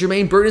also think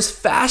Jermaine Burton is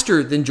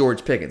faster than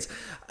George Pickens.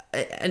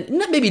 And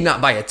maybe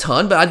not by a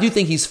ton, but I do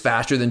think he's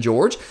faster than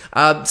George.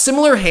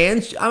 Similar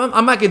hands,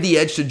 I might give the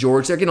edge to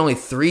George. They're getting only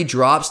 3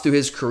 drops through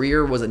his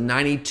career, was a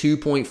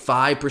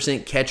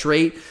 92.5% catch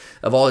rate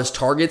of all his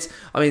targets.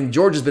 I mean,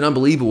 George has been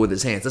unbelievable with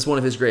his hands. That's one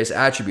of his greatest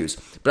attributes.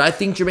 But I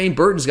think Jermaine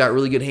Burton's got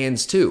really good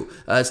hands too.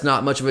 It's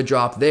not much of a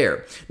drop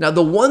there. Now,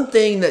 the one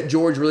thing that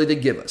George really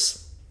did give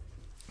us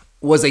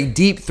was a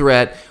deep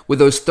threat with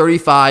those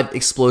 35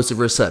 explosive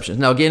receptions.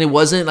 Now, again, it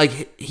wasn't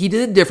like he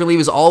did it differently. It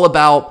was all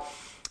about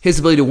his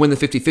ability to win the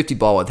 50-50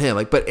 ball with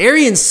him. But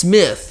Arian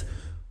Smith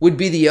would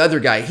be the other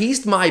guy.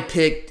 He's my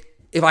pick.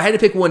 If I had to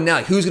pick one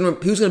now, who's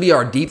gonna be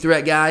our deep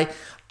threat guy?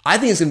 I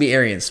think it's gonna be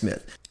Arian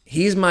Smith.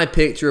 He's my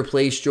pick to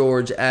replace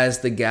George as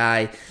the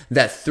guy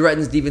that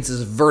threatens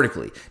defenses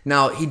vertically.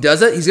 Now, he does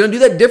that. He's going to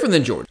do that different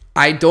than George.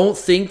 I don't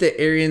think that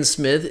Arian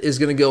Smith is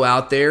going to go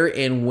out there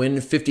and win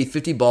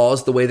 50-50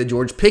 balls the way that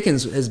George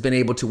Pickens has been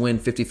able to win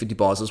 50-50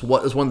 balls. It's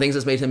one of the things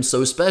that's made him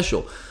so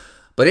special.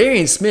 But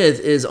Arian Smith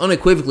is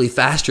unequivocally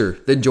faster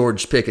than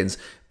George Pickens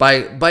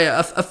by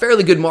a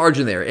fairly good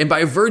margin there. And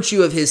by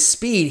virtue of his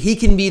speed, he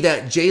can be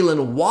that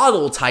Jalen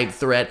Waddle type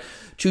threat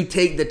to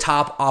take the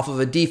top off of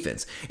a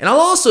defense. And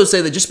I'll also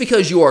say that just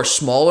because you are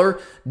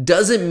smaller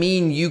doesn't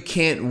mean you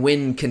can't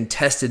win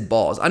contested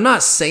balls. I'm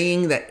not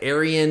saying that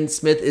Arian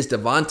Smith is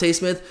Devontae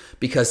Smith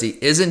because he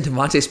isn't.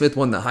 Devontae Smith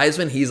won the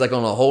Heisman. He's like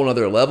on a whole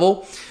other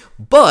level.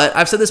 But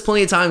I've said this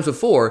plenty of times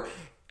before.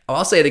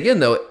 I'll say it again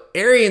though.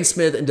 Arian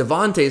Smith and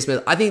Devontae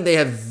Smith, I think they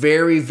have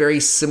very, very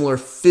similar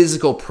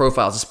physical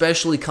profiles,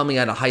 especially coming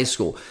out of high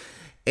school.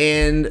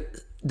 And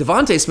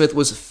Devontae Smith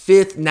was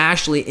 5th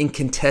nationally in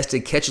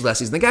contested catches last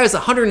season. The guy was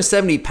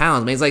 170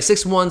 pounds. Man, he's like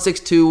 6'1",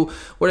 6'2",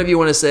 whatever you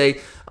want to say,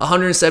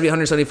 170,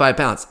 175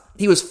 pounds.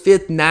 He was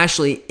 5th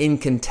nationally in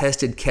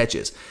contested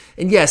catches.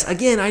 And yes,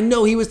 again, I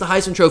know he was the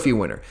Heisman Trophy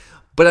winner,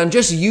 but I'm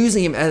just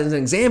using him as an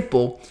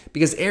example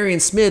because Arian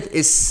Smith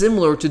is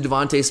similar to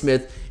Devontae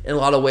Smith in a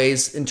lot of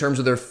ways in terms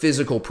of their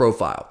physical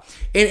profile.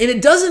 And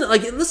it doesn't,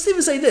 like, let's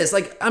even say this,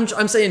 like I'm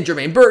saying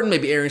Jermaine Burton,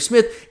 maybe Arian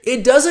Smith,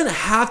 it doesn't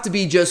have to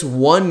be just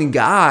one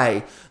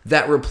guy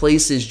that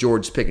replaces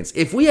George Pickens.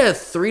 If we have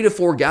 3 to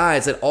 4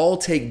 guys that all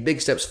take big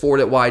steps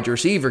forward at wide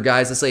receiver,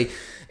 guys that say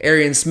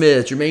Arian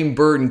Smith, Jermaine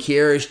Burton,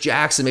 Kearis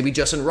Jackson, maybe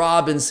Justin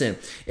Robinson,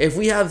 if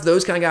we have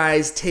those kind of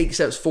guys take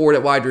steps forward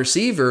at wide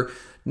receiver,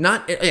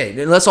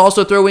 and let's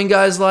also throw in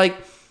guys like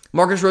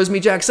Marcus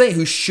Rosemy-Jacksaint,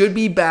 who should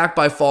be back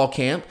by fall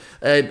camp.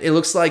 It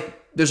looks like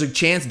there's a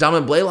chance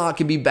Donovan Blaylock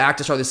could be back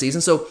to start the season.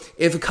 So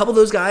if a couple of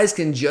those guys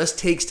can just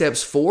take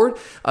steps forward,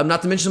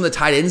 not to mention some of the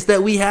tight ends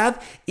that we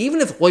have,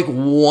 even if like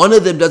one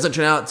of them doesn't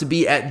turn out to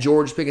be at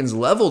George Pickens'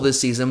 level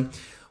this season,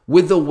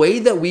 with the way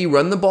that we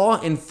run the ball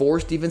and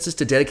force defenses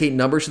to dedicate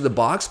numbers to the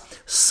box,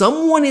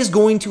 someone is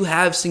going to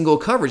have single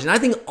coverage. And I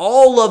think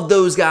all of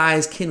those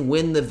guys can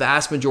win the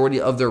vast majority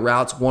of their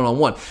routes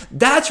one-on-one.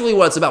 That's really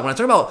what it's about. When I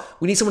talk about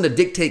we need someone to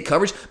dictate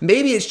coverage,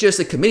 maybe it's just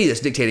a committee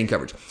that's dictating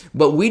coverage.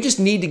 But we just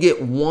need to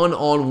get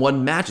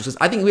one-on-one matches. Because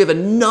I think we have a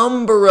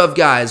number of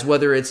guys,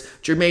 whether it's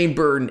Jermaine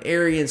Burton,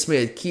 Arian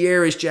Smith,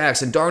 Kearis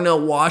Jackson, Darnell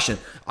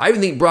Washington. I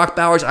even think Brock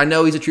Bowers, I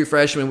know he's a true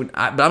freshman, but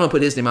I'm going to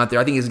put his name out there.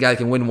 I think he's a guy that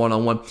can win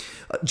one-on-one.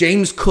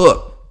 James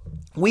Cook.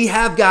 we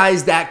have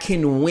guys that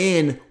can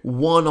win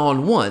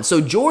one-on-one. So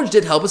George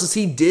did help us as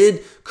he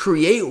did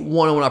create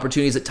one-on-one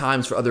opportunities at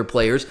times for other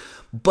players.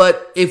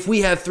 But if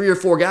we have 3 or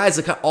 4 guys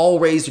that all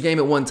raise their game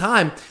at one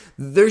time,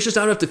 there's just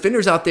not enough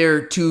defenders out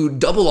there to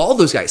double all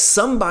those guys.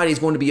 Somebody's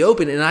going to be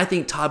open, and I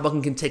think Todd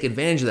Monken can take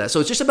advantage of that. So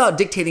it's just about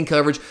dictating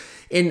coverage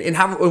in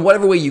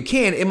whatever way you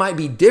can. It might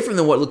be different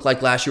than what it looked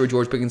like last year with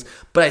George Pickens,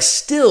 but I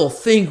still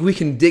think we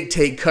can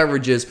dictate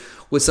coverages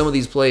with some of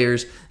these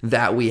players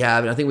that we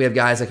have, and I think we have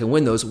guys that can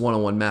win those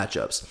one-on-one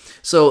matchups.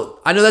 So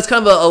I know that's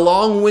kind of a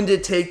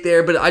long-winded take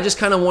there, but I just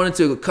kind of wanted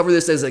to cover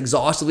this as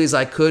exhaustively as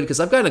I could because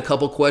I've gotten a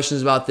couple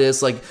questions about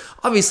this. Like,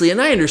 obviously,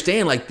 and I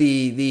understand like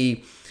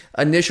the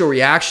initial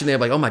reaction there,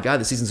 like, oh my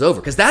God, the season's over.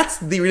 Because that's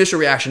the initial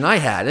reaction I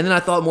had. And then I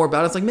thought more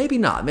about it. It's like, maybe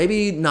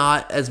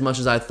not as much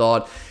as I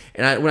thought.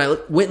 And when I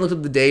went and looked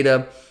at the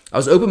data, I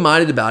was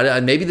open-minded about it.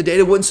 And maybe the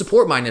data wouldn't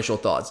support my initial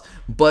thoughts.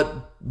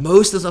 But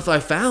most of the stuff I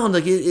found,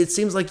 like it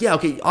seems like, yeah,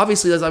 okay,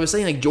 obviously, as I was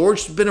saying, like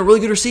George's been a really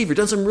good receiver,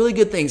 done some really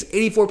good things.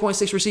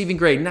 84.6 receiving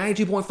grade,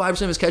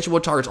 92.5% of his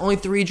catchable targets, only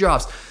 3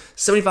 drops,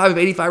 75 of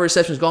 85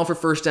 receptions, gone for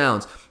first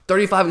downs,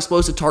 35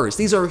 explosive targets.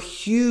 These are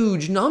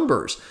huge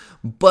numbers.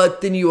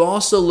 But then you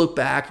also look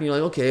back and you're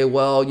like, okay,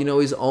 well, you know,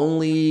 he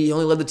only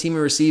led the team in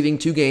receiving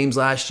 2 games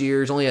last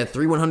year. He's only had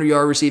 3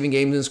 100-yard receiving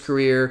games in his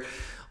career.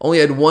 Only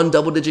had 1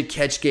 double-digit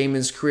catch game in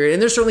his career. And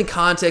there's certainly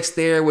context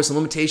there with some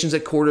limitations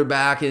at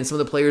quarterback and some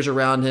of the players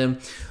around him.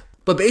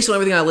 But based on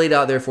everything I laid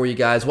out there for you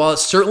guys, while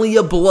it's certainly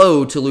a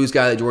blow to lose a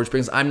guy like George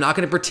Pickens, I'm not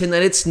going to pretend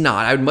that it's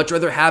not. I would much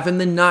rather have him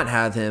than not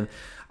have him.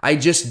 I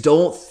just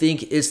don't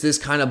think it's this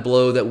kind of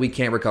blow that we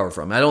can't recover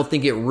from. I don't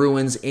think it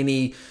ruins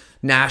any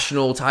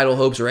national title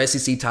hopes or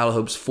SEC title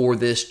hopes for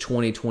this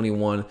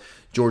 2021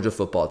 Georgia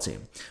football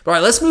team. All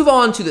right, let's move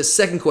on to the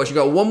second question.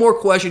 We've got one more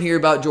question here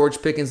about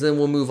George Pickens, then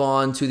we'll move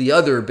on to the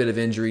other bit of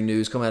injury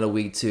news coming out of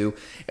week 2.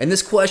 And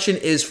this question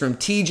is from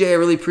TJ. I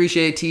really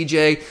appreciate it,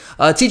 TJ.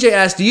 TJ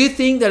asked, do you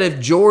think that if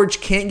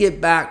George can't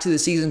get back to the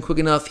season quick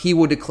enough, he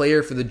will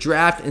declare for the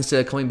draft instead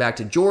of coming back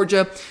to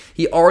Georgia?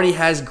 He already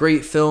has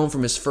great film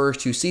from his first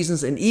 2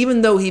 seasons, and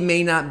even though he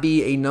may not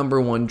be a number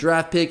 1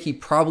 draft pick, he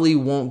probably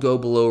won't go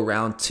below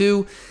round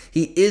 2.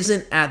 He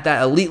isn't at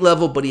that elite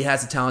level, but he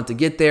has the talent to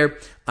get there.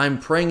 I'm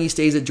praying he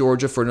stays at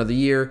Georgia for another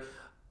year,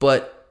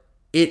 but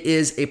it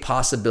is a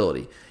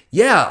possibility.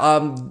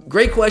 Yeah,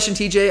 great question,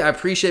 TJ. I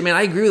appreciate it, man.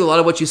 I agree with a lot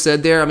of what you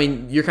said there. I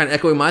mean, you're kind of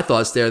echoing my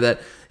thoughts there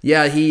that,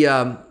 yeah, he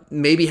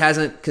maybe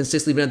hasn't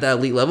consistently been at that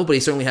elite level, but he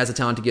certainly has the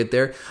talent to get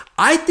there.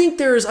 I think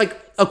there's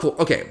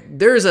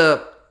there's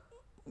a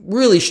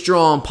really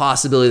strong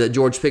possibility that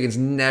George Pickens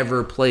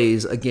never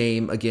plays a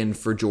game again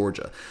for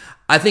Georgia.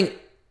 I think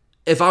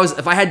if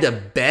I had to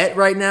bet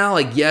right now,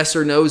 like yes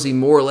or no, is he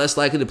more or less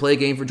likely to play a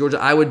game for Georgia?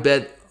 I would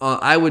bet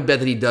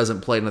that he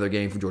doesn't play another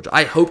game for Georgia.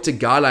 I hope to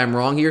God I'm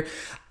wrong here.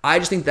 I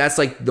just think that's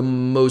like the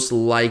most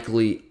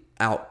likely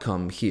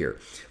outcome here.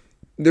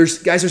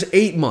 There's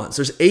 8 months.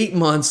 There's 8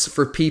 months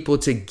for people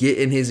to get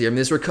in his ear. I mean,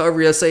 this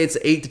recovery, let's say it's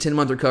an 8 to 10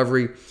 month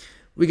recovery.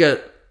 We got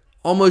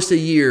almost a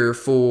year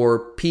for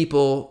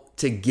people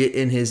to get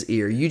in his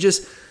ear. You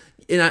just,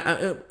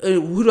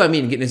 who do I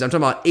mean getting in his ear? I'm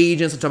talking about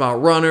agents, I'm talking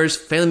about runners,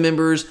 family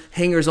members,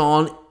 hangers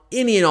on,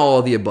 any and all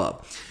of the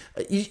above.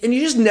 And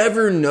you just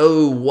never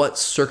know what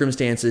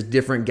circumstances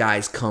different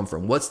guys come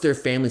from. What's their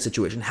family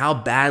situation? How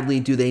badly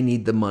do they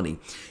need the money?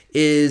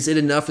 Is it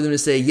enough for them to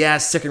say, yeah,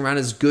 second round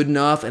is good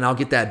enough and I'll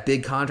get that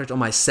big contract on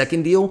my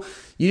second deal?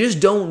 You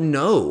just don't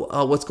know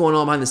what's going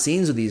on behind the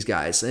scenes with these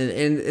guys.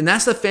 And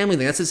that's the family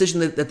thing. That's the decision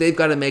that they've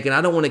got to make. And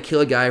I don't want to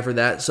kill a guy for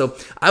that. So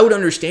I would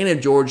understand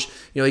if George,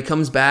 he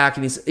comes back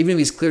and even if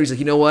he's clear, he's like,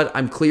 you know what?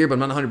 I'm clear, but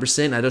I'm not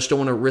 100%. I just don't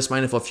want to risk my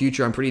NFL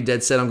future. I'm pretty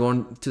dead set on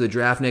going to the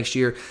draft next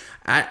year.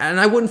 And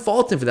I wouldn't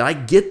fault him for that. I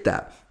get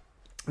that.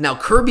 Now,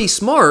 Kirby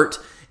Smart,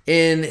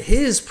 in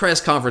his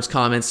press conference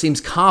comments,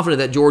 seems confident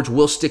that George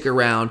will stick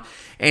around.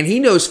 And he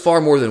knows far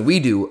more than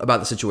we do about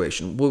the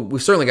situation.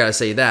 We've certainly got to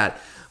say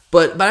that.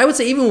 But I would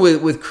say even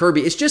with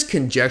Kirby, it's just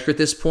conjecture at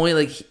this point.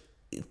 Like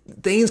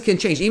things can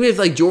change. Even if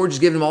like George is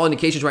giving him all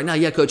indications right now,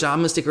 yeah, coach, I'm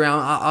gonna stick around.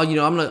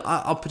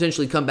 I'll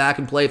potentially come back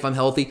and play if I'm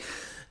healthy.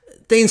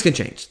 Things can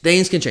change.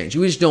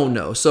 We just don't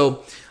know.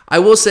 So I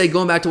will say,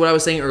 going back to what I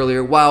was saying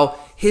earlier, while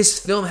his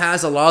film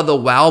has a lot of the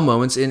wow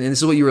moments, and this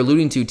is what you were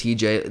alluding to,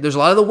 TJ, there's a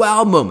lot of the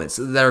wow moments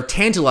that are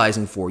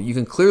tantalizing for you. You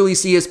can clearly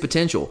see his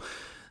potential.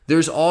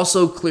 There's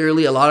also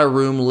clearly a lot of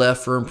room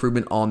left for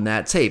improvement on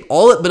that tape.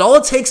 All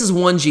it takes is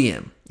one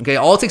GM. Okay,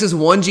 all it takes is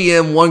one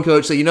GM, one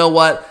coach. So you know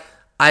what?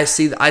 I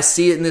see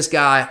it in this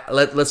guy.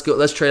 Let's go.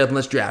 Let's trade up and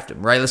let's draft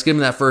him. Right? Let's give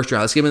him that first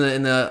round. Let's give him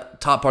in the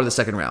top part of the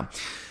second round.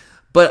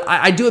 But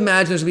I do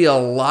imagine there's going to be a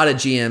lot of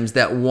GMs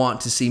that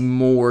want to see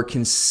more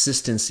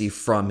consistency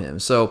from him.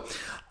 So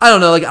I don't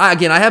know.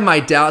 I have my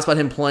doubts about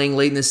him playing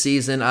late in the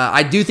season.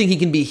 I do think he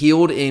can be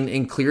healed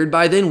and cleared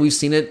by then. We've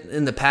seen it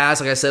in the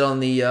past. Like I said on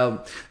the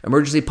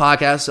emergency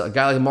podcast, a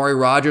guy like Amari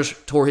Rodgers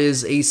tore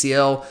his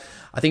ACL.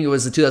 I think it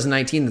was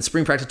the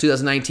spring practice of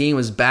 2019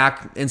 was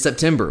back in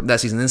September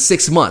that season, in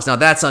 6 months. Now,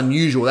 that's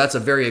unusual. That's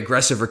a very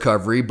aggressive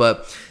recovery,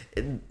 but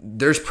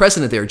there's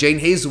precedent there. Jaden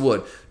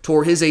Hazelwood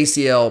tore his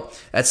ACL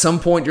at some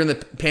point during the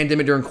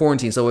pandemic, during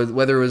quarantine. So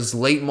whether it was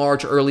late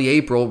March, early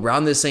April,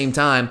 around this same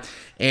time,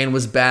 and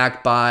was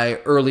back by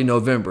early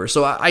November.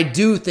 So I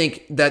do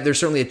think that there's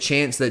certainly a good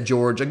chance that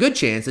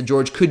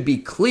George could be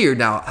cleared.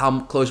 Now,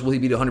 how close will he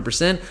be to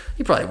 100%?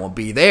 He probably won't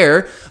be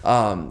there.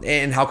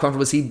 And how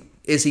comfortable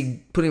is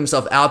he putting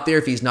himself out there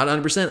if he's not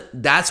 100%?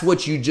 That's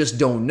what you just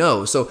don't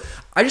know. So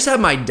I just have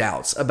my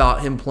doubts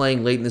about him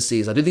playing late in the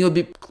season. I do think he'll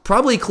be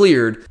probably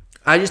cleared.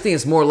 I just think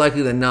it's more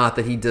likely than not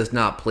that he does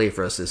not play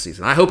for us this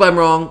season. I hope I'm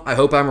wrong.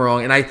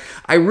 And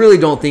I really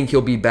don't think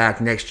he'll be back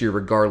next year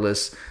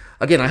regardless.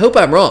 Again, I hope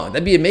I'm wrong.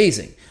 That'd be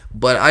amazing.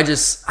 But I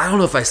don't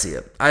know if I see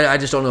it. I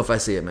just don't know if I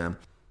see it, man.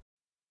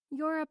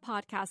 You're a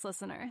podcast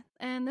listener,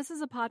 and this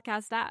is a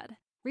podcast ad.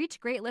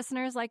 Reach great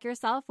listeners like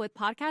yourself with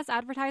podcast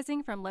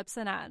advertising from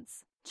Libsyn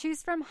Ads.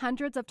 Choose from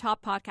hundreds of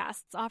top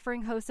podcasts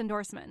offering host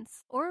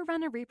endorsements, or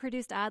run a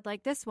reproduced ad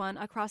like this one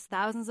across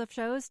thousands of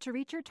shows to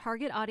reach your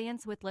target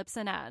audience with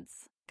Libsyn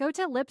Ads. Go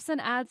to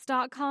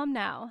libsynads.com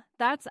now.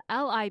 That's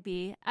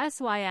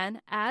LIBSYN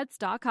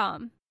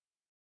ads.com.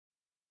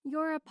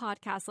 You're a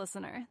podcast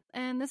listener,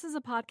 and this is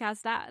a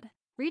podcast ad.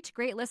 Reach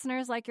great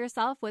listeners like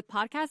yourself with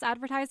podcast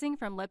advertising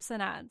from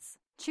Libsyn Ads.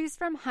 Choose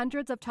from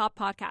hundreds of top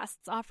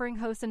podcasts offering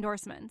host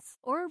endorsements,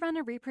 or run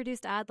a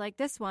reproduced ad like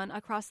this one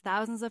across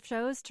thousands of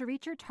shows to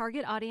reach your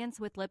target audience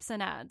with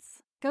Libsyn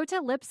Ads. Go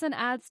to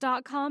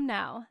libsynads.com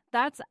now.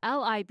 That's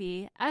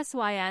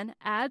LIBSYN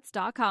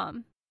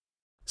ads.com.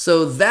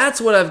 So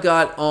that's what I've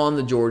got on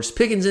the George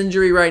Pickens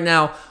injury right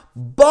now,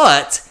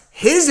 but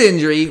his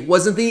injury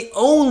wasn't the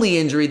only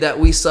injury that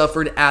we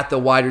suffered at the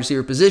wide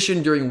receiver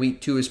position during week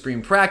 2 of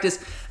spring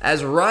practice,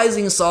 as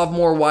rising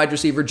sophomore wide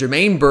receiver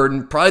Jermaine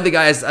Burton, probably the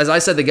guy, as I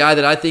said, the guy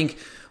that I think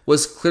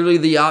was clearly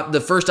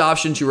the first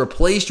option to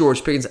replace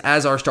George Pickens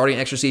as our starting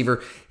X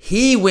receiver.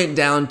 He went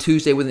down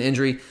Tuesday with an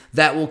injury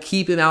that will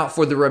keep him out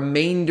for the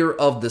remainder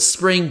of the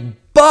spring.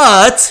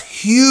 But,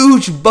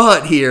 huge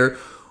but here,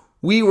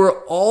 we were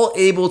all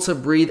able to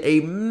breathe a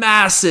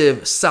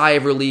massive sigh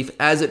of relief.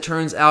 As it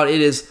turns out, it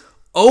is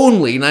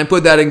only, and I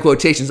put that in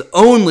quotations,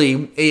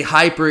 only a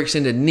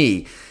hyperextended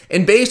knee.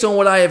 And based on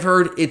what I have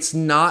heard, it's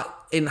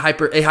not a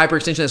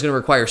hyperextension that's going to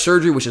require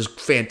surgery, which is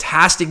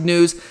fantastic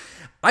news.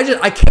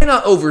 I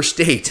cannot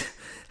overstate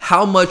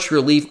how much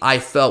relief I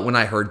felt when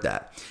I heard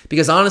that.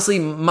 Because honestly,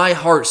 my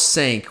heart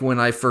sank when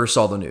I first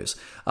saw the news.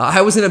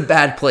 I was in a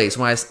bad place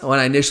when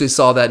I initially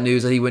saw that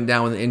news that he went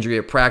down with an injury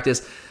at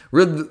practice.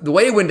 The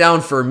way it went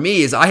down for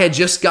me is I had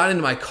just gotten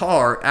into my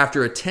car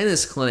after a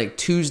tennis clinic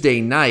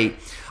Tuesday night.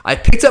 I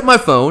picked up my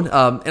phone,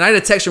 and I had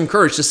a text from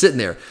Courage just sitting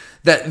there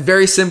that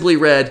very simply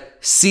read,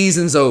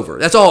 "Season's over."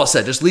 That's all it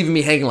said, just leaving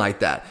me hanging like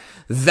that.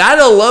 That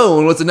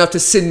alone was enough to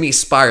send me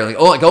spiraling.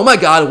 Oh my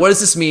God, what does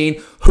this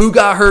mean? Who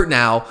got hurt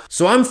now?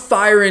 So I'm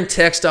firing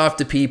text off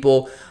to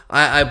people.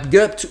 I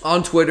get up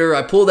on Twitter,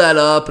 I pull that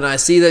up, and I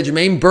see that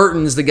Jermaine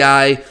Burton's the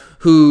guy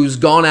who's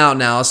gone out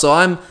now. So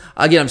I'm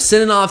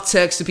sending off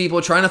texts to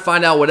people, trying to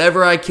find out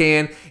whatever I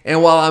can.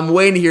 And while I'm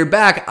waiting to hear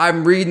back,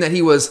 I'm reading that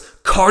he was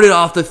carted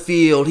off the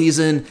field. He's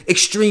in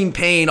extreme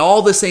pain,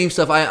 all the same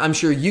stuff I'm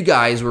sure you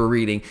guys were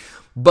reading.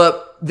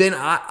 But then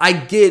I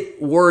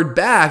get word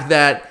back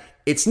that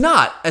it's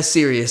not as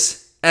serious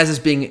as it's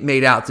being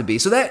made out to be.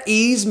 So that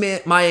eased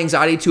my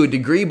anxiety to a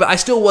degree, but I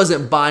still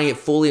wasn't buying it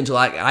fully until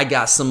I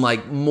got some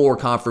more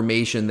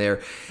confirmation there.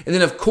 And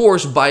then of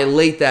course, by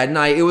late that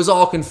night, it was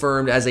all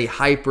confirmed as a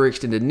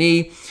hyperextended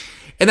knee.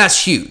 And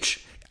that's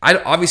huge. I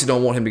obviously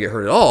don't want him to get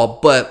hurt at all,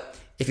 but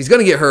if he's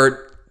going to get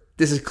hurt,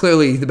 this is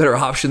clearly the better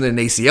option than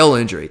an ACL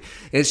injury.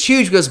 And it's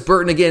huge because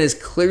Burton, again, is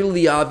clearly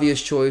the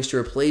obvious choice to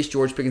replace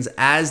George Pickens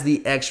as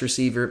the X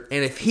receiver.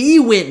 And if he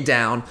went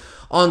down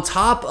on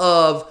top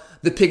of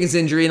the Pickens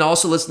injury, and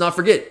also let's not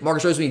forget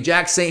Marcus Roseman,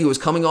 Jack Saint, who was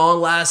coming on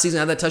last season,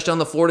 had that touchdown in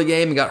the Florida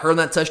game and got hurt on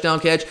that touchdown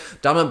catch,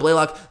 Donovan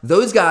Blaylock,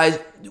 those guys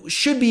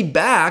should be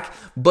back,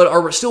 but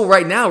are still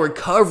right now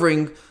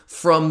recovering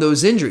from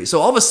those injuries. So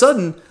all of a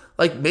sudden,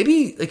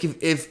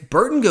 if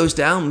Burton goes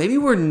down, maybe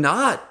we're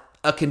not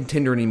a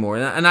contender anymore.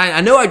 And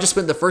I know I just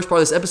spent the first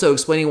part of this episode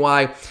explaining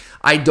why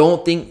I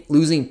don't think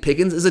losing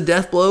Pickens is a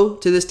death blow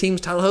to this team's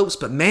title hopes,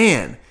 but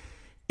man,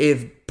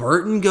 if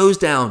Burton goes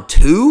down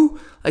too,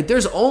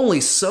 there's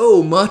only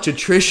so much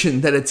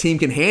attrition that a team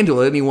can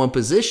handle at any one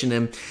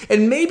position.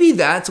 And maybe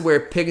that's where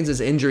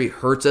Pickens' injury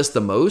hurts us the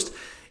most.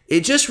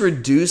 It just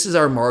reduces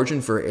our margin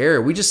for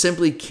error. We just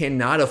simply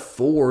cannot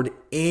afford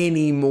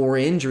any more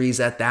injuries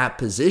at that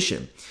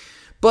position.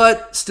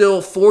 But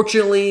still,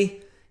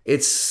 fortunately,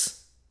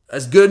 it's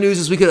as good news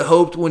as we could have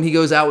hoped when he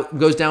goes down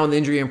with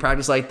injury in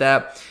practice like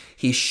that.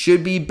 He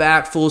should be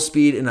back full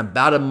speed in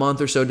about a month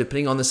or so,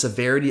 depending on the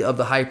severity of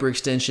the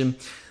hyperextension.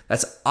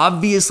 That's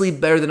obviously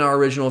better than our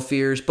original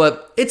fears,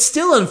 but it's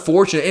still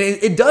unfortunate.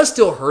 And it does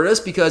still hurt us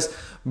because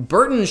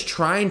Burton's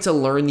trying to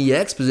learn the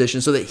X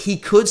position so that he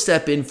could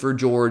step in for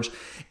George,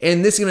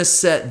 and this is going to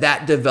set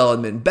that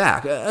development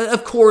back.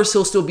 Of course,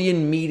 he'll still be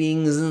in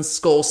meetings and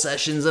skull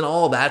sessions and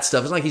all that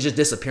stuff. It's not like he's just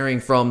disappearing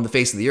from the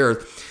face of the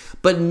earth.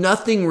 but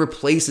nothing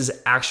replaces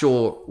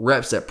actual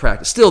reps at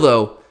practice. Still,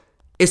 though,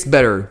 it's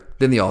better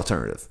than the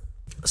alternative.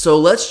 So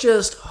let's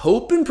just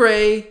hope and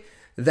pray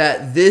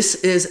that this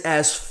is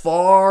as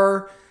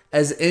far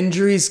as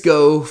injuries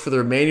go for the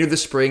remainder of the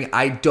spring.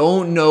 I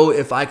don't know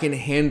if I can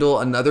handle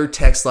another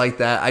text like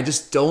that. I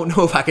just don't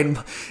know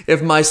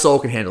if my soul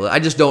can handle it. I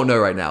just don't know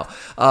right now.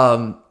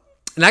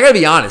 And I gotta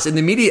be honest, in the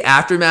immediate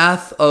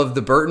aftermath of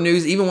the Burton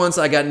news, even once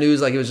I got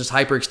news like it was just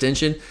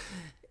hyperextension,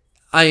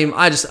 I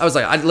was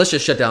like, let's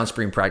just shut down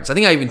spring practice. I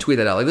think I even tweeted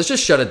that out. Like, let's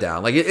just shut it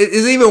down. Like,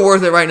 is it even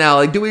worth it right now?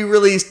 Like, do we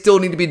really still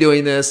need to be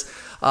doing this?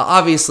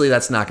 Obviously,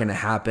 that's not going to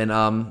happen.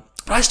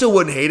 But I still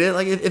wouldn't hate it.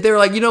 Like, if they were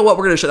like, you know what,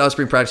 we're going to shut down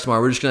spring practice tomorrow.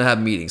 We're just going to have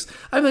meetings.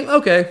 I'm like,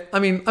 okay. I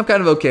mean, I'm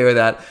kind of okay with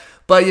that.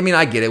 But, I mean,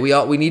 I get it.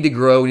 We need to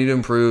grow. We need to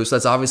improve. So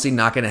that's obviously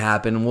not going to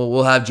happen.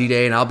 We'll have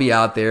G-Day, and I'll be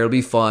out there. It'll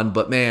be fun.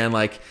 But, man,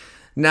 like,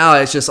 now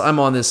it's just I'm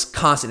on this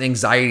constant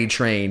anxiety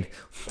train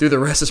through the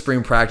rest of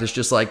spring practice,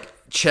 just like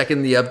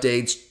checking the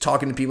updates,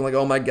 talking to people like,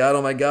 oh my God,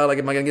 like,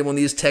 am I going to get one of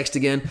these texts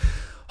again?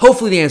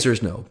 Hopefully the answer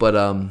is no, but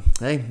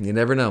hey, you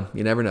never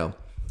know.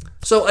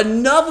 So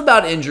enough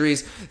about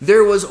injuries.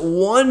 There was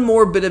one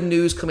more bit of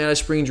news coming out of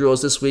spring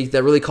drills this week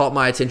that really caught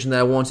my attention that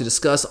I wanted to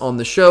discuss on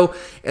the show,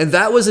 and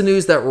that was the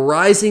news that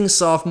rising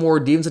sophomore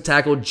defensive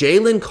tackle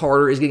Jalen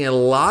Carter is getting a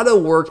lot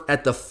of work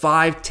at the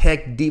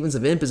 5-tech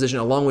defensive end position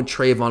along with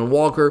Trayvon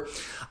Walker.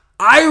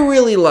 I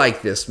really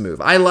like this move.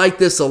 I like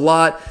this a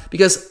lot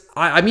because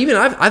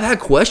I've had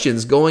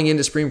questions going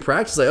into spring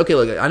practice. Like, okay,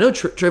 look, I know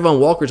Trayvon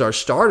Walker's our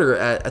starter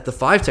at the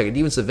 5-tech at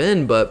defensive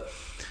end, but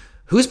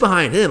who's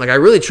behind him? Like, I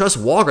really trust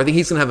Walker. I think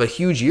he's going to have a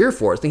huge year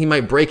for us. I think he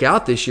might break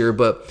out this year,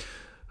 but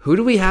who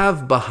do we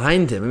have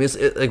behind him? I mean,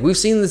 like we've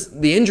seen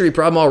the injury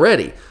problem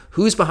already.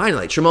 Who's behind him?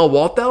 Like Tramel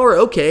Walthour?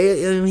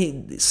 Okay, I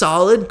mean,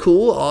 solid,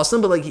 cool,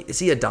 awesome, but like, is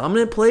he a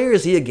dominant player?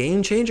 Is he a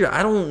game changer?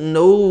 I don't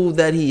know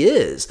that he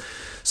is.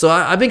 So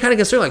I've been kind of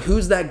concerned, like,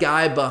 who's that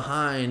guy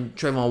behind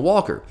Trayvon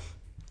Walker?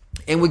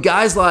 And with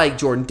guys like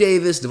Jordan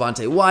Davis,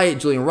 Devontae White,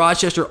 Julian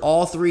Rochester,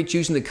 all three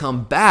choosing to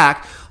come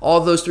back, all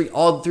three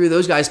of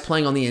those guys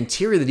playing on the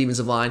interior of the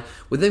defensive line,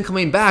 with them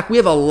coming back, we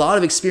have a lot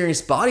of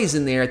experienced bodies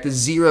in there at the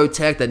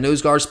 0-tech, that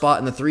nose guard spot,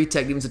 and the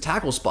 3-tech defensive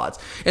tackle spots.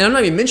 And I'm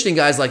not even mentioning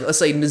guys like, let's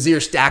say, Nazir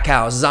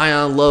Stackhouse,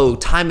 Zion Lowe,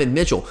 Timon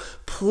Mitchell.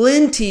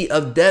 Plenty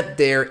of depth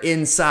there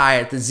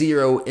inside at the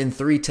 0 and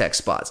 3-tech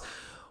spots.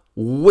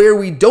 Where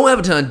we don't have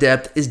a ton of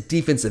depth is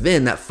defensive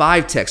end, that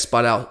 5-tech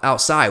spot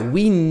outside.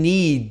 We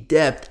need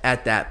depth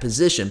at that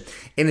position.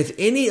 And if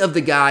any of the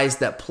guys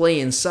that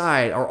play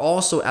inside are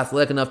also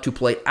athletic enough to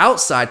play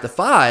outside the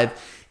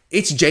 5,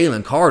 it's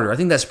Jalen Carter. I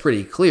think that's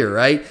pretty clear,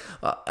 right?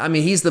 I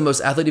mean, he's the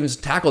most athletic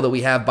defensive tackle that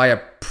we have by a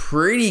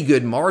pretty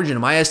good margin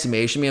in my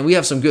estimation. Man, we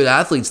have some good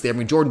athletes there. I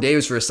mean, Jordan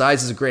Davis, for his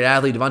size, is a great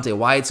athlete. Devontae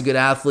White's a good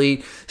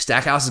athlete.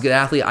 Stackhouse is a good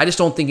athlete. I just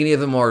don't think any of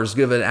them are as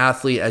good of an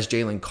athlete as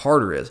Jalen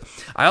Carter is.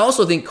 I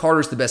also think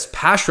Carter's the best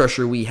pass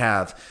rusher we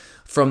have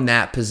from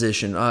that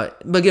position.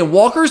 But again,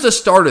 Walker's the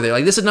starter there.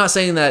 Like, this is not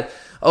saying that,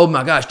 oh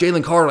my gosh,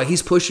 Jalen Carter, like,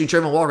 he's pushing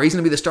Trayvon Walker. He's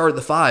going to be the starter at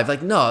the 5.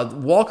 Like, no,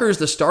 Walker's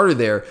the starter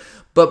there.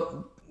 But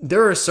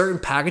there are certain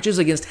packages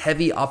against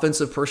heavy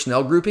offensive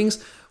personnel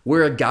groupings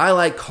where a guy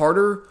like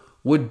Carter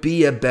would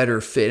be a better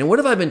fit. And what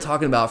have I been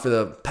talking about for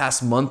the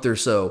past month or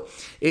so?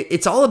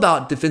 It's all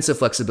about defensive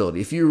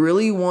flexibility. If you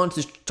really want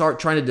to start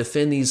trying to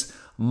defend these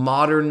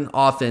modern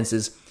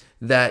offenses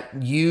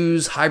that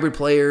use hybrid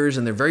players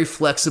and they're very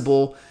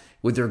flexible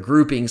with their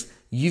groupings,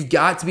 you've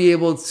got to be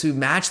able to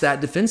match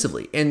that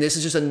defensively. And this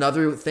is just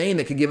another thing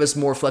that could give us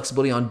more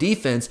flexibility on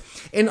defense.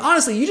 And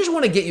honestly, you just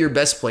want to get your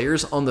best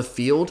players on the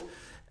field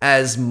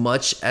as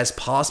much as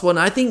possible. And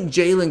I think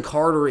Jalen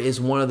Carter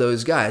is one of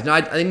those guys. Now,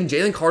 I think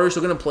Jalen Carter is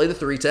still going to play the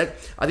 3-tech.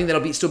 I think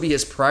that'll still be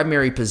his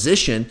primary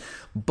position.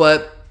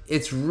 But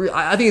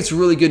I think it's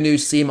really good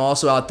news to see him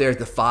also out there at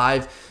the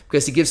 5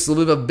 because he gives us a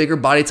little bit of a bigger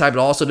body type,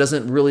 but also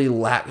doesn't really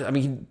lack. I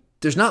mean,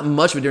 there's not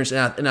much of a difference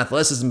in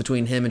athleticism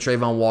between him and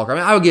Trayvon Walker. I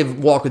mean, I would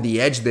give Walker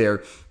the edge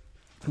there.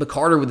 But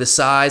Carter, with the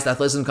size, the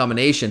athleticism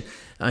combination,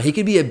 he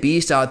could be a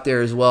beast out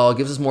there as well. It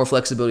gives us more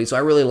flexibility. So I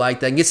really like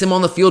that. And gets him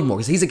on the field more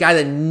because he's a guy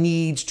that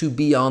needs to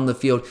be on the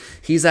field.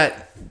 He's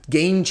that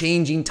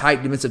game-changing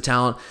type defensive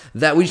talent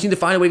that we just need to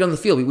find a way to get on the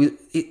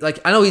field.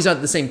 I know he's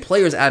not the same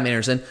player as Adam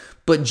Anderson,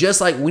 but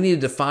just like we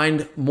needed to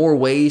find more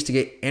ways to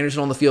get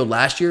Anderson on the field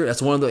last year,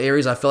 that's one of the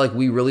areas I felt like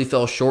we really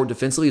fell short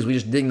defensively is we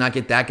just did not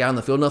get that guy on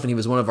the field enough, and he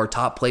was one of our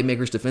top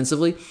playmakers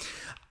defensively.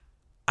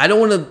 I don't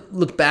want to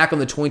look back on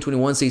the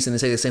 2021 season and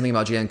say the same thing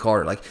about Jalen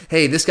Carter. Like,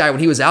 hey, this guy, when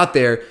he was out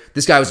there,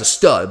 this guy was a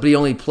stud, but he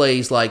only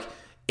plays like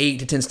 8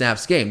 to 10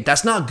 snaps a game.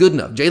 That's not good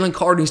enough. Jalen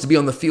Carter needs to be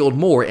on the field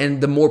more,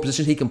 and the more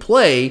positions he can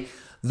play,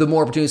 the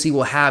more opportunities he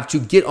will have to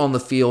get on the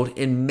field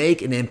and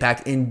make an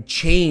impact and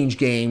change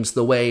games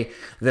the way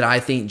that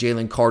I think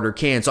Jalen Carter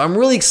can. So I'm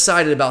really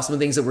excited about some of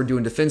the things that we're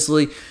doing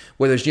defensively,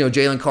 whether it's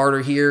Jalen Carter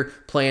here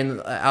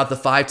playing out the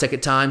 5-tech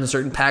at times in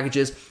certain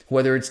packages,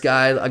 whether it's a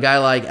guy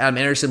like Adam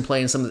Anderson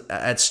playing some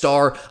at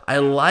star. I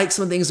like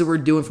some of the things that we're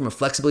doing from a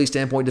flexibility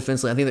standpoint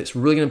defensively. I think that's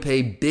really going to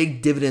pay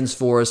big dividends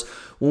for us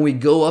when we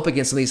go up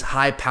against some of these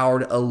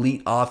high-powered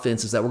elite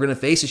offenses that we're going to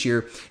face this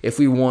year if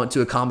we want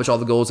to accomplish all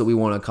the goals that we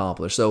want to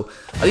accomplish. So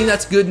I think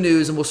that's good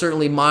news, and we'll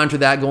certainly monitor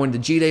that going to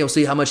G-Day. We'll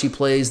see how much he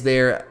plays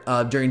there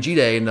during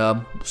G-Day,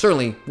 and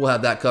certainly we'll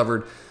have that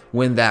covered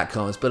when that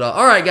comes. But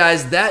all right,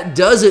 guys, that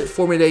does it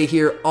for me today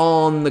here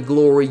on the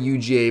Glory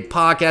UGA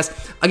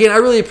podcast. Again, I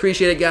really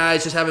appreciate it,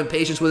 guys, just having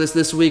patience with us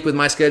this week with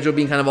my schedule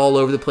being kind of all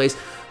over the place.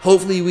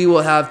 Hopefully we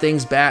will have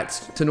things back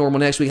to normal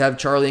next week, have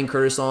Charlie and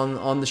Curtis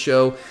on the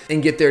show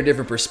and get their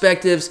different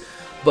perspectives.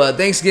 But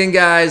thanks again,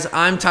 guys.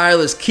 I'm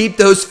Tyler. Let's keep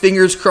those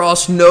fingers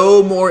crossed.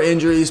 No more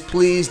injuries.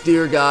 Please,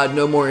 dear God,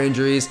 no more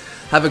injuries.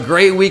 Have a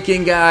great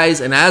weekend,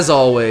 guys. And as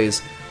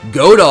always,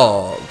 go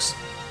Dogs.